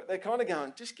go, they're kind of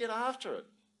going, just get after it.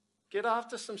 Get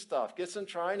after some stuff. Get some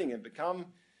training and become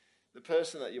the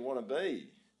person that you want to be.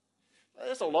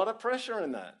 There's a lot of pressure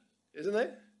in that, isn't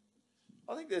there?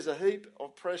 I think there's a heap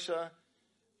of pressure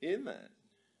in that.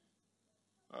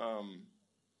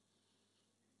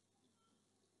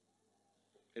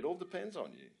 It all depends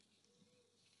on you.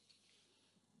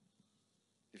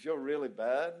 If you're really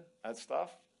bad at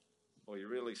stuff or you're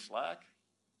really slack,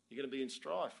 you're going to be in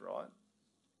strife, right?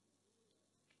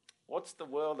 What's the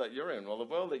world that you're in? Well, the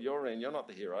world that you're in, you're not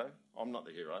the hero. I'm not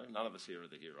the hero. None of us here are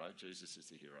the hero. Jesus is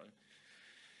the hero.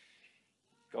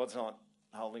 God's not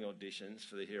holding auditions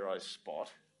for the hero's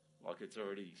spot, like it's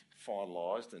already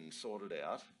finalised and sorted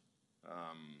out.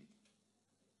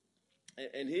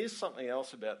 And here's something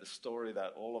else about the story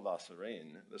that all of us are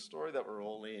in. The story that we're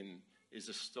all in is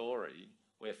a story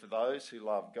where for those who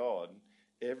love God,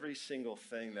 every single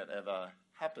thing that ever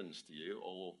happens to you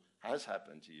or has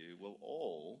happened to you will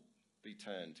all be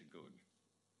turned to good.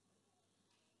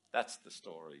 That's the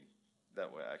story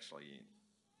that we're actually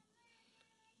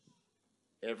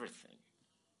in. Everything.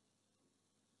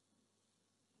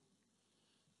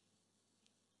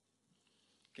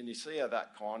 Can you see how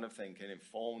that kind of thing can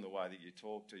inform the way that you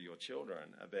talk to your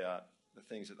children about the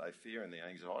things that they fear and the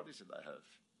anxieties that they have?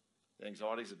 The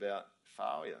anxieties about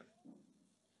failure.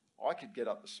 I could get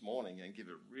up this morning and give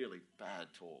a really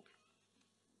bad talk.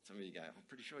 Some of you go, I'm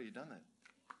pretty sure you've done that.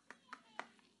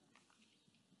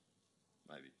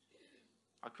 Maybe.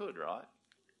 I could, right?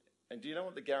 And do you know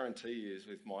what the guarantee is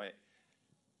with my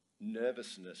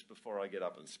nervousness before I get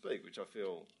up and speak, which I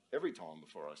feel every time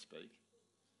before I speak?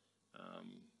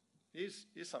 Here's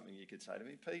something you could say to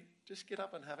me, Pete, just get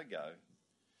up and have a go.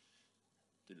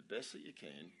 Do the best that you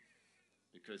can,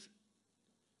 because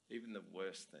even the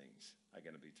worst things are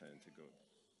going to be turned to good.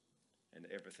 And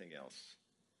everything else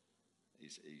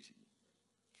is easy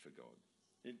for God.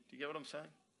 Do you get what I'm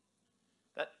saying?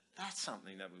 That's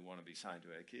something that we want to be saying to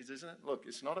our kids, isn't it? Look,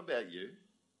 it's not about you.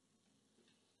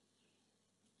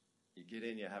 You get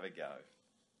in, you have a go.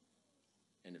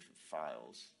 And if it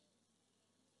fails,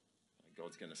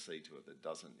 God's going to see to it that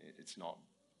it's not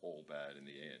all bad in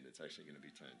the end. It's actually going to be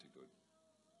turned to good.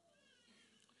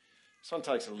 This one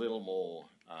takes a little more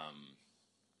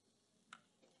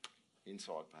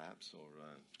insight, perhaps, or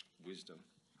wisdom.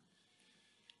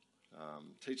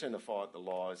 Teach them to fight the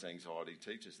lies anxiety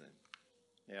teaches them.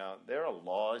 Now, there are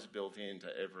lies built into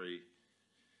every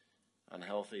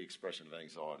unhealthy expression of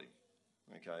anxiety,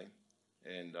 okay?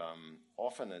 And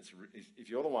often if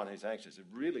you're the one who's anxious, it's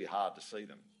really hard to see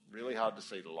them, really hard to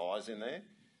see the lies in there.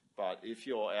 But if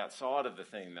you're outside of the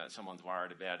thing that someone's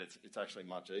worried about, it's actually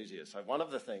much easier. So one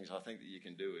of the things I think that you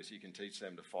can do is you can teach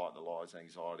them to fight the lies.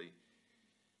 Anxiety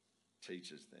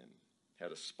teaches them how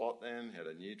to spot them, how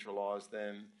to neutralise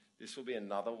them. This will be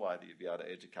another way that you'll be able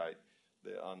to educate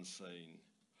their unseen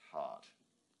heart.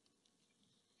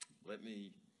 Let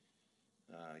me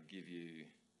give you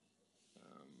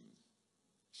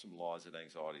some lies that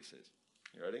anxiety says.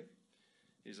 You ready?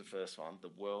 Here's the first one. The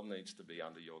world needs to be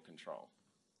under your control.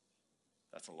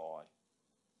 That's a lie.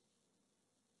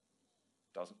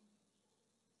 Doesn't.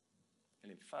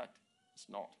 And in fact, it's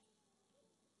not.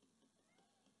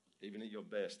 Even at your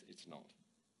best, it's not.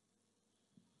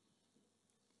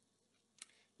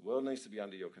 The world needs to be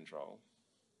under your control.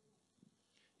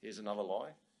 Here's another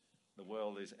lie. The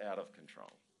world is out of control.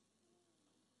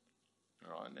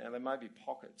 All right, now there may be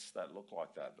pockets that look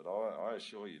like that, but I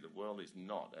assure you the world is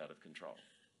not out of control.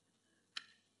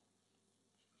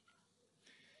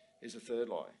 Here's a third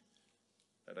lie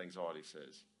that anxiety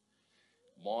says.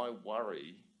 My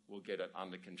worry will get it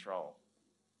under control.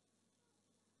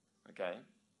 Okay?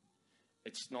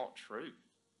 It's not true.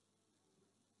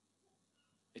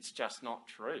 It's just not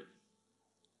true.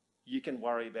 You can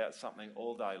worry about something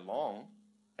all day long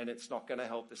and it's not going to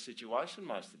help the situation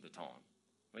most of the time.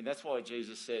 I mean, that's why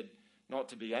Jesus said not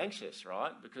to be anxious,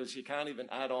 right? Because you can't even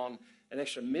add on an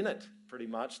extra minute, pretty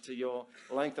much, to your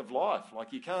length of life.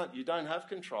 Like you don't have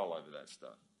control over that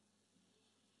stuff.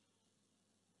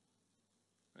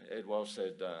 Ed Welsh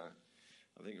said,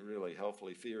 I think really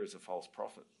helpfully, fear is a false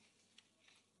prophet.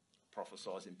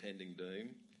 Prophesies impending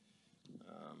doom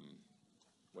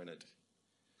when it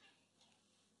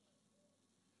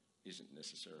isn't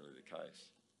necessarily the case.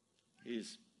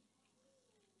 Here's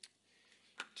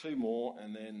two more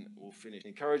and then we'll finish.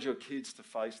 Encourage your kids to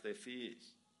face their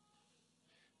fears.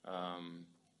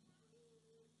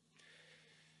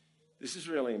 This is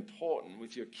really important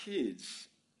with your kids.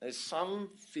 There's some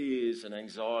fears and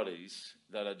anxieties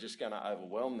that are just going to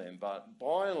overwhelm them, but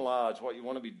by and large what you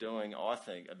want to be doing, I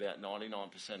think, about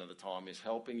 99% of the time is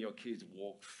helping your kids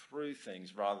walk through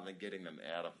things rather than getting them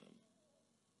out of them.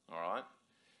 All right?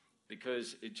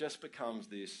 Because it just becomes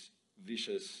this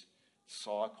vicious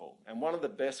cycle. And one of the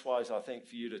best ways, I think,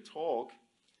 for you to talk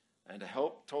and to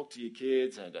help talk to your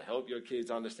kids and to help your kids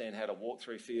understand how to walk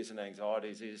through fears and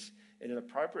anxieties is, in an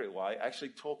appropriate way, actually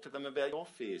talk to them about your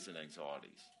fears and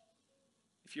anxieties.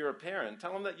 If you're a parent,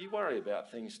 tell them that you worry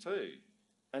about things too.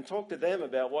 And talk to them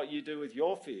about what you do with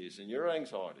your fears and your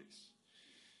anxieties.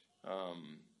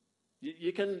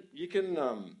 You can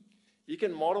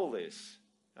model this,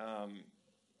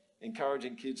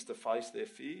 encouraging kids to face their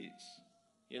fears.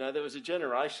 You know, there was a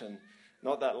generation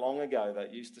not that long ago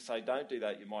that used to say, don't do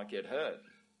that, you might get hurt.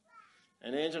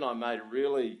 And Ange and I made a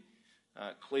really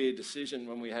clear decision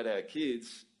when we had our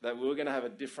kids that we were going to have a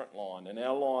different line. And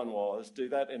our line was, do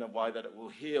that in a way that it will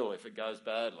heal if it goes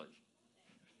badly.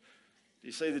 Do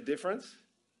you see the difference?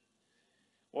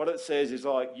 What it says is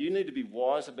like, you need to be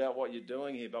wise about what you're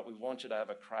doing here, but we want you to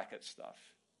have a crack at stuff.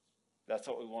 That's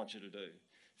what we want you to do.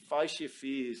 Face your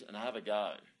fears and have a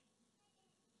go.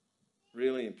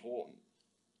 Really important.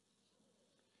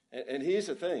 And here's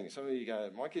the thing. Some of you go,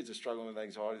 my kids are struggling with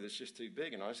anxiety that's just too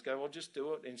big. And I just go, well, just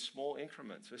do it in small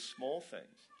increments, with small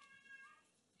things.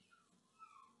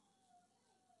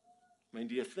 I mean,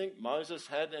 do you think Moses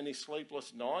had any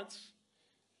sleepless nights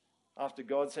after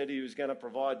God said he was going to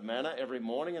provide manna every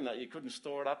morning and that you couldn't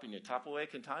store it up in your Tupperware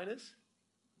containers?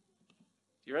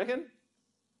 Do you reckon? Do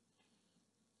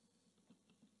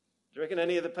you reckon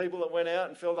any of the people that went out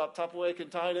and filled up Tupperware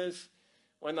containers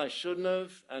when they shouldn't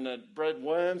have, and it bred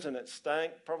worms and it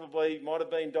stank, probably might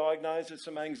have been diagnosed with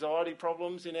some anxiety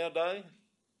problems in our day?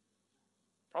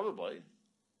 Probably.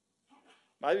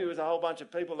 Maybe it was a whole bunch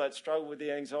of people that struggle with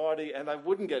the anxiety and they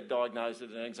wouldn't get diagnosed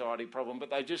with an anxiety problem, but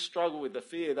they just struggle with the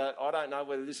fear that I don't know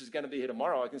whether this is going to be here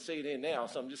tomorrow. I can see it here now,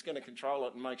 so I'm just going to control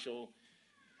it and make sure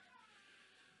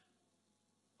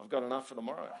I've got enough for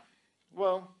tomorrow.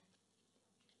 Well,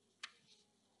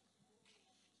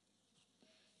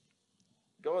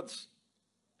 God's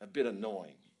a bit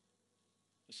annoying.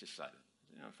 Let's just say that.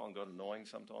 You know, I find God annoying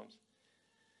sometimes.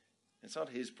 It's not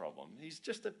his problem. He's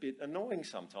just a bit annoying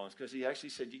sometimes because he actually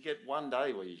said you get one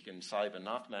day where you can save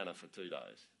enough manna for 2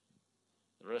 days.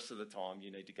 The rest of the time you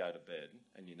need to go to bed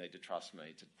and you need to trust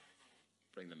me to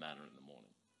bring the manna in the morning.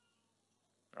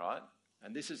 Right?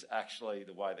 And this is actually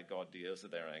the way that God deals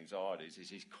with our anxieties,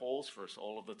 is he calls for us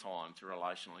all of the time to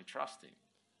relationally trust him.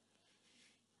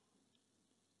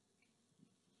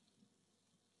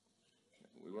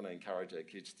 We want to encourage our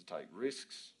kids to take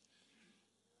risks.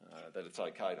 that it's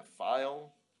okay to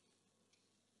fail,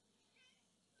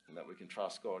 and that we can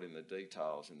trust God in the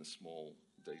details, in the small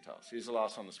details. Here's the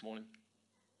last one this morning.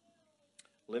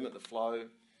 Limit the flow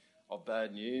of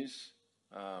bad news.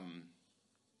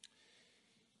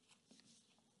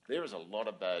 There is a lot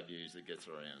of bad news that gets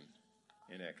around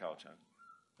in our culture.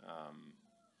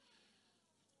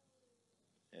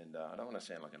 And I don't want to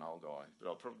sound like an old guy, but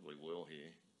I probably will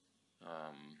here.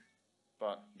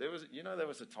 But there was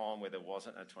a time where there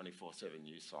wasn't a 24/7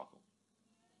 news cycle.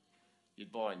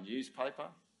 You'd buy a newspaper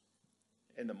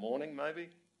in the morning maybe,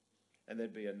 and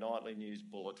there'd be a nightly news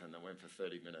bulletin that went for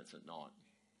 30 minutes at night.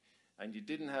 And you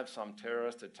didn't have some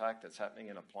terrorist attack that's happening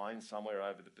in a plane somewhere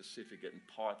over the Pacific getting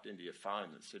piped into your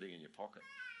phone that's sitting in your pocket.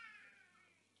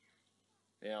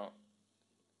 Now,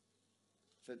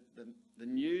 the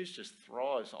news just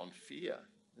thrives on fear.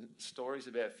 And stories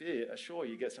about fear. Sure,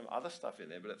 you get some other stuff in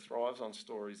there, but it thrives on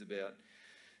stories about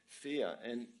fear.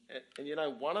 And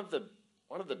one of the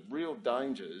real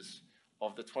dangers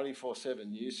of the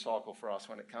 24/7 news cycle for us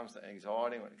when it comes to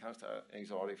anxiety, when it comes to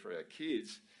anxiety for our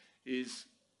kids, is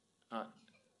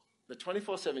the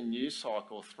 24/7 news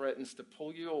cycle threatens to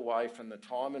pull you away from the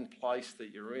time and place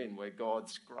that you're in where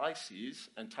God's grace is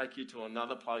and take you to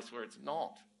another place where it's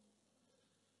not.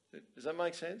 Does that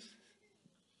make sense?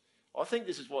 I think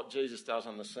this is what Jesus does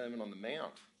on the Sermon on the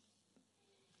Mount.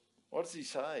 What does he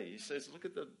say? He says, look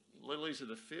at the lilies of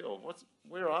the field.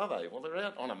 Where are they? Well, they're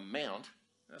out on a mount.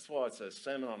 That's why it's a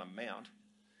Sermon on a Mount.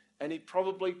 And he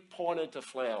probably pointed to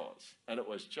flowers, and it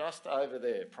was just over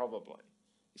there, probably.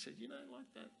 He said,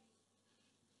 like that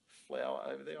flower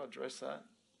over there, I'll dress that.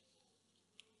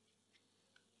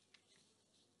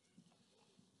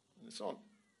 And it's on.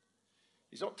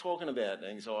 He's not talking about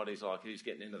anxieties like who's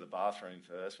getting into the bathroom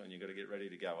first when you've got to get ready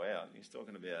to go out. He's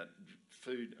talking about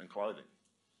food and clothing.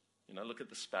 Look at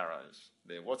the sparrows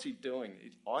there. What's he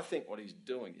doing? I think what he's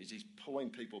doing is he's pulling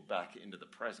people back into the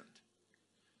present.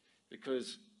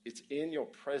 Because it's in your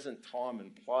present time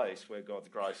and place where God's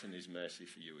grace and his mercy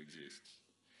for you exists.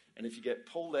 And if you get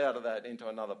pulled out of that into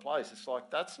another place, it's like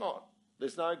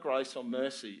there's no grace or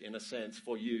mercy in a sense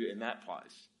for you in that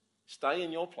place. Stay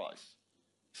in your place.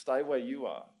 Stay where you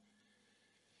are.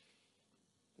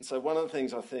 And so one of the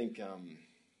things I think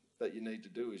that you need to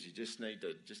do is you just need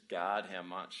to guard how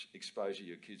much exposure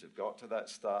your kids have got to that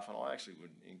stuff. And I actually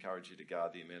would encourage you to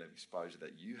guard the amount of exposure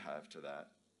that you have to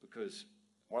that, because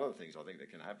one of the things I think that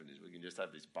can happen is we can just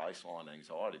have this baseline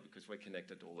anxiety because we're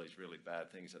connected to all these really bad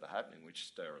things that are happening which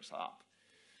stir us up.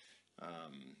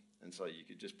 And so you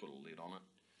could just put a lid on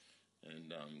it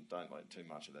and don't let too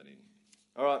much of that in.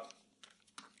 All right.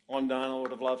 I'm done. I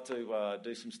would have loved to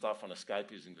do some stuff on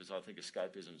escapism because I think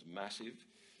escapism is massive.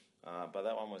 But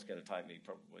that one was going to take me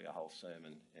probably a whole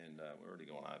sermon, and we're already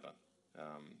gone over.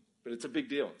 But it's a big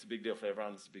deal. It's a big deal for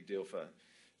everyone. It's a big deal for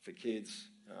kids,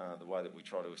 the way that we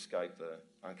try to escape the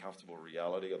uncomfortable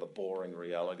reality or the boring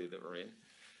reality that we're in.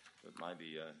 But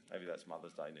maybe that's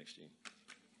Mother's Day next year.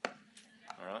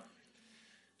 All right.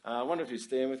 I wonder if you'd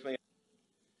stand with me.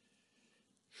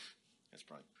 Let's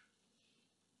pray.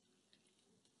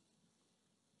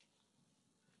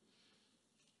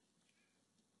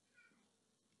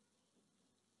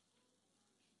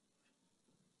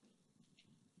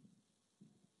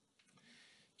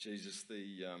 Jesus, there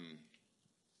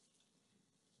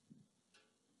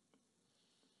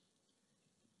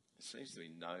seems to be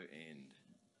no end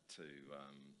to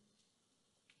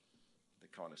the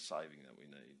kind of saving that we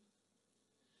need,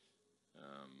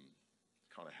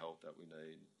 the kind of help that we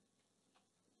need,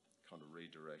 the kind of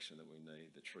redirection that we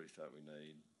need, the truth that we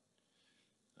need.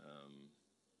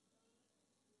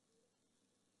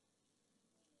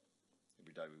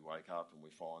 Every day we wake up and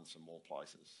we find some more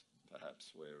places,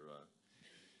 perhaps, where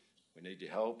we need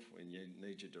your help, we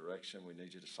need your direction, we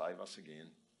need you to save us again,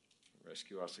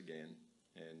 rescue us again.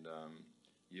 And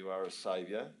you are a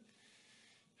saviour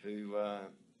who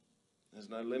has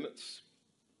no limits.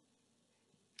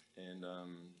 And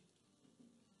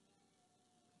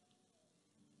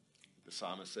the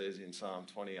psalmist says in Psalm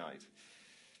 28,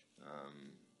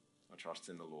 I trust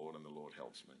in the Lord and the Lord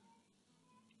helps me.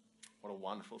 What a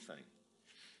wonderful thing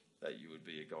that you would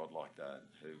be a God like that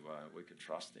who we could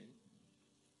trust in.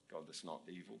 God that's not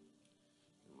evil,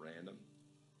 random,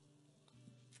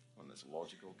 one that's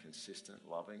logical, consistent,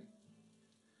 loving,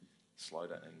 slow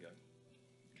to anger,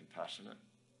 compassionate,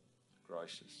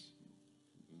 gracious,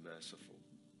 merciful.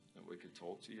 And we could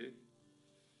talk to you,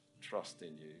 trust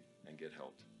in you, and get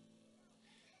helped.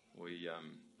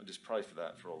 I just pray for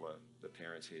that for all the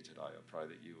parents here today. I pray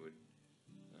that you would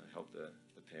help the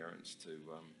parents to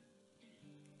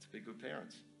be good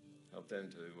parents. Help them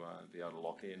to be able to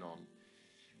lock in on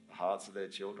the hearts of their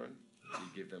children. You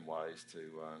give them ways to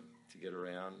get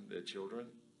around their children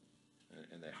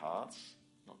and their hearts,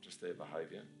 not just their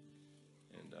behaviour,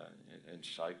 and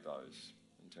shape those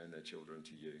and turn their children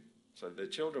to you. So their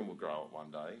children will grow up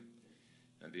one day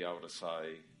and be able to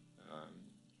say,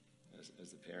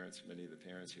 as the parents, many of the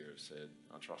parents here have said,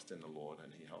 I trust in the Lord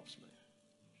and he helps me.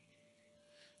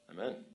 Amen.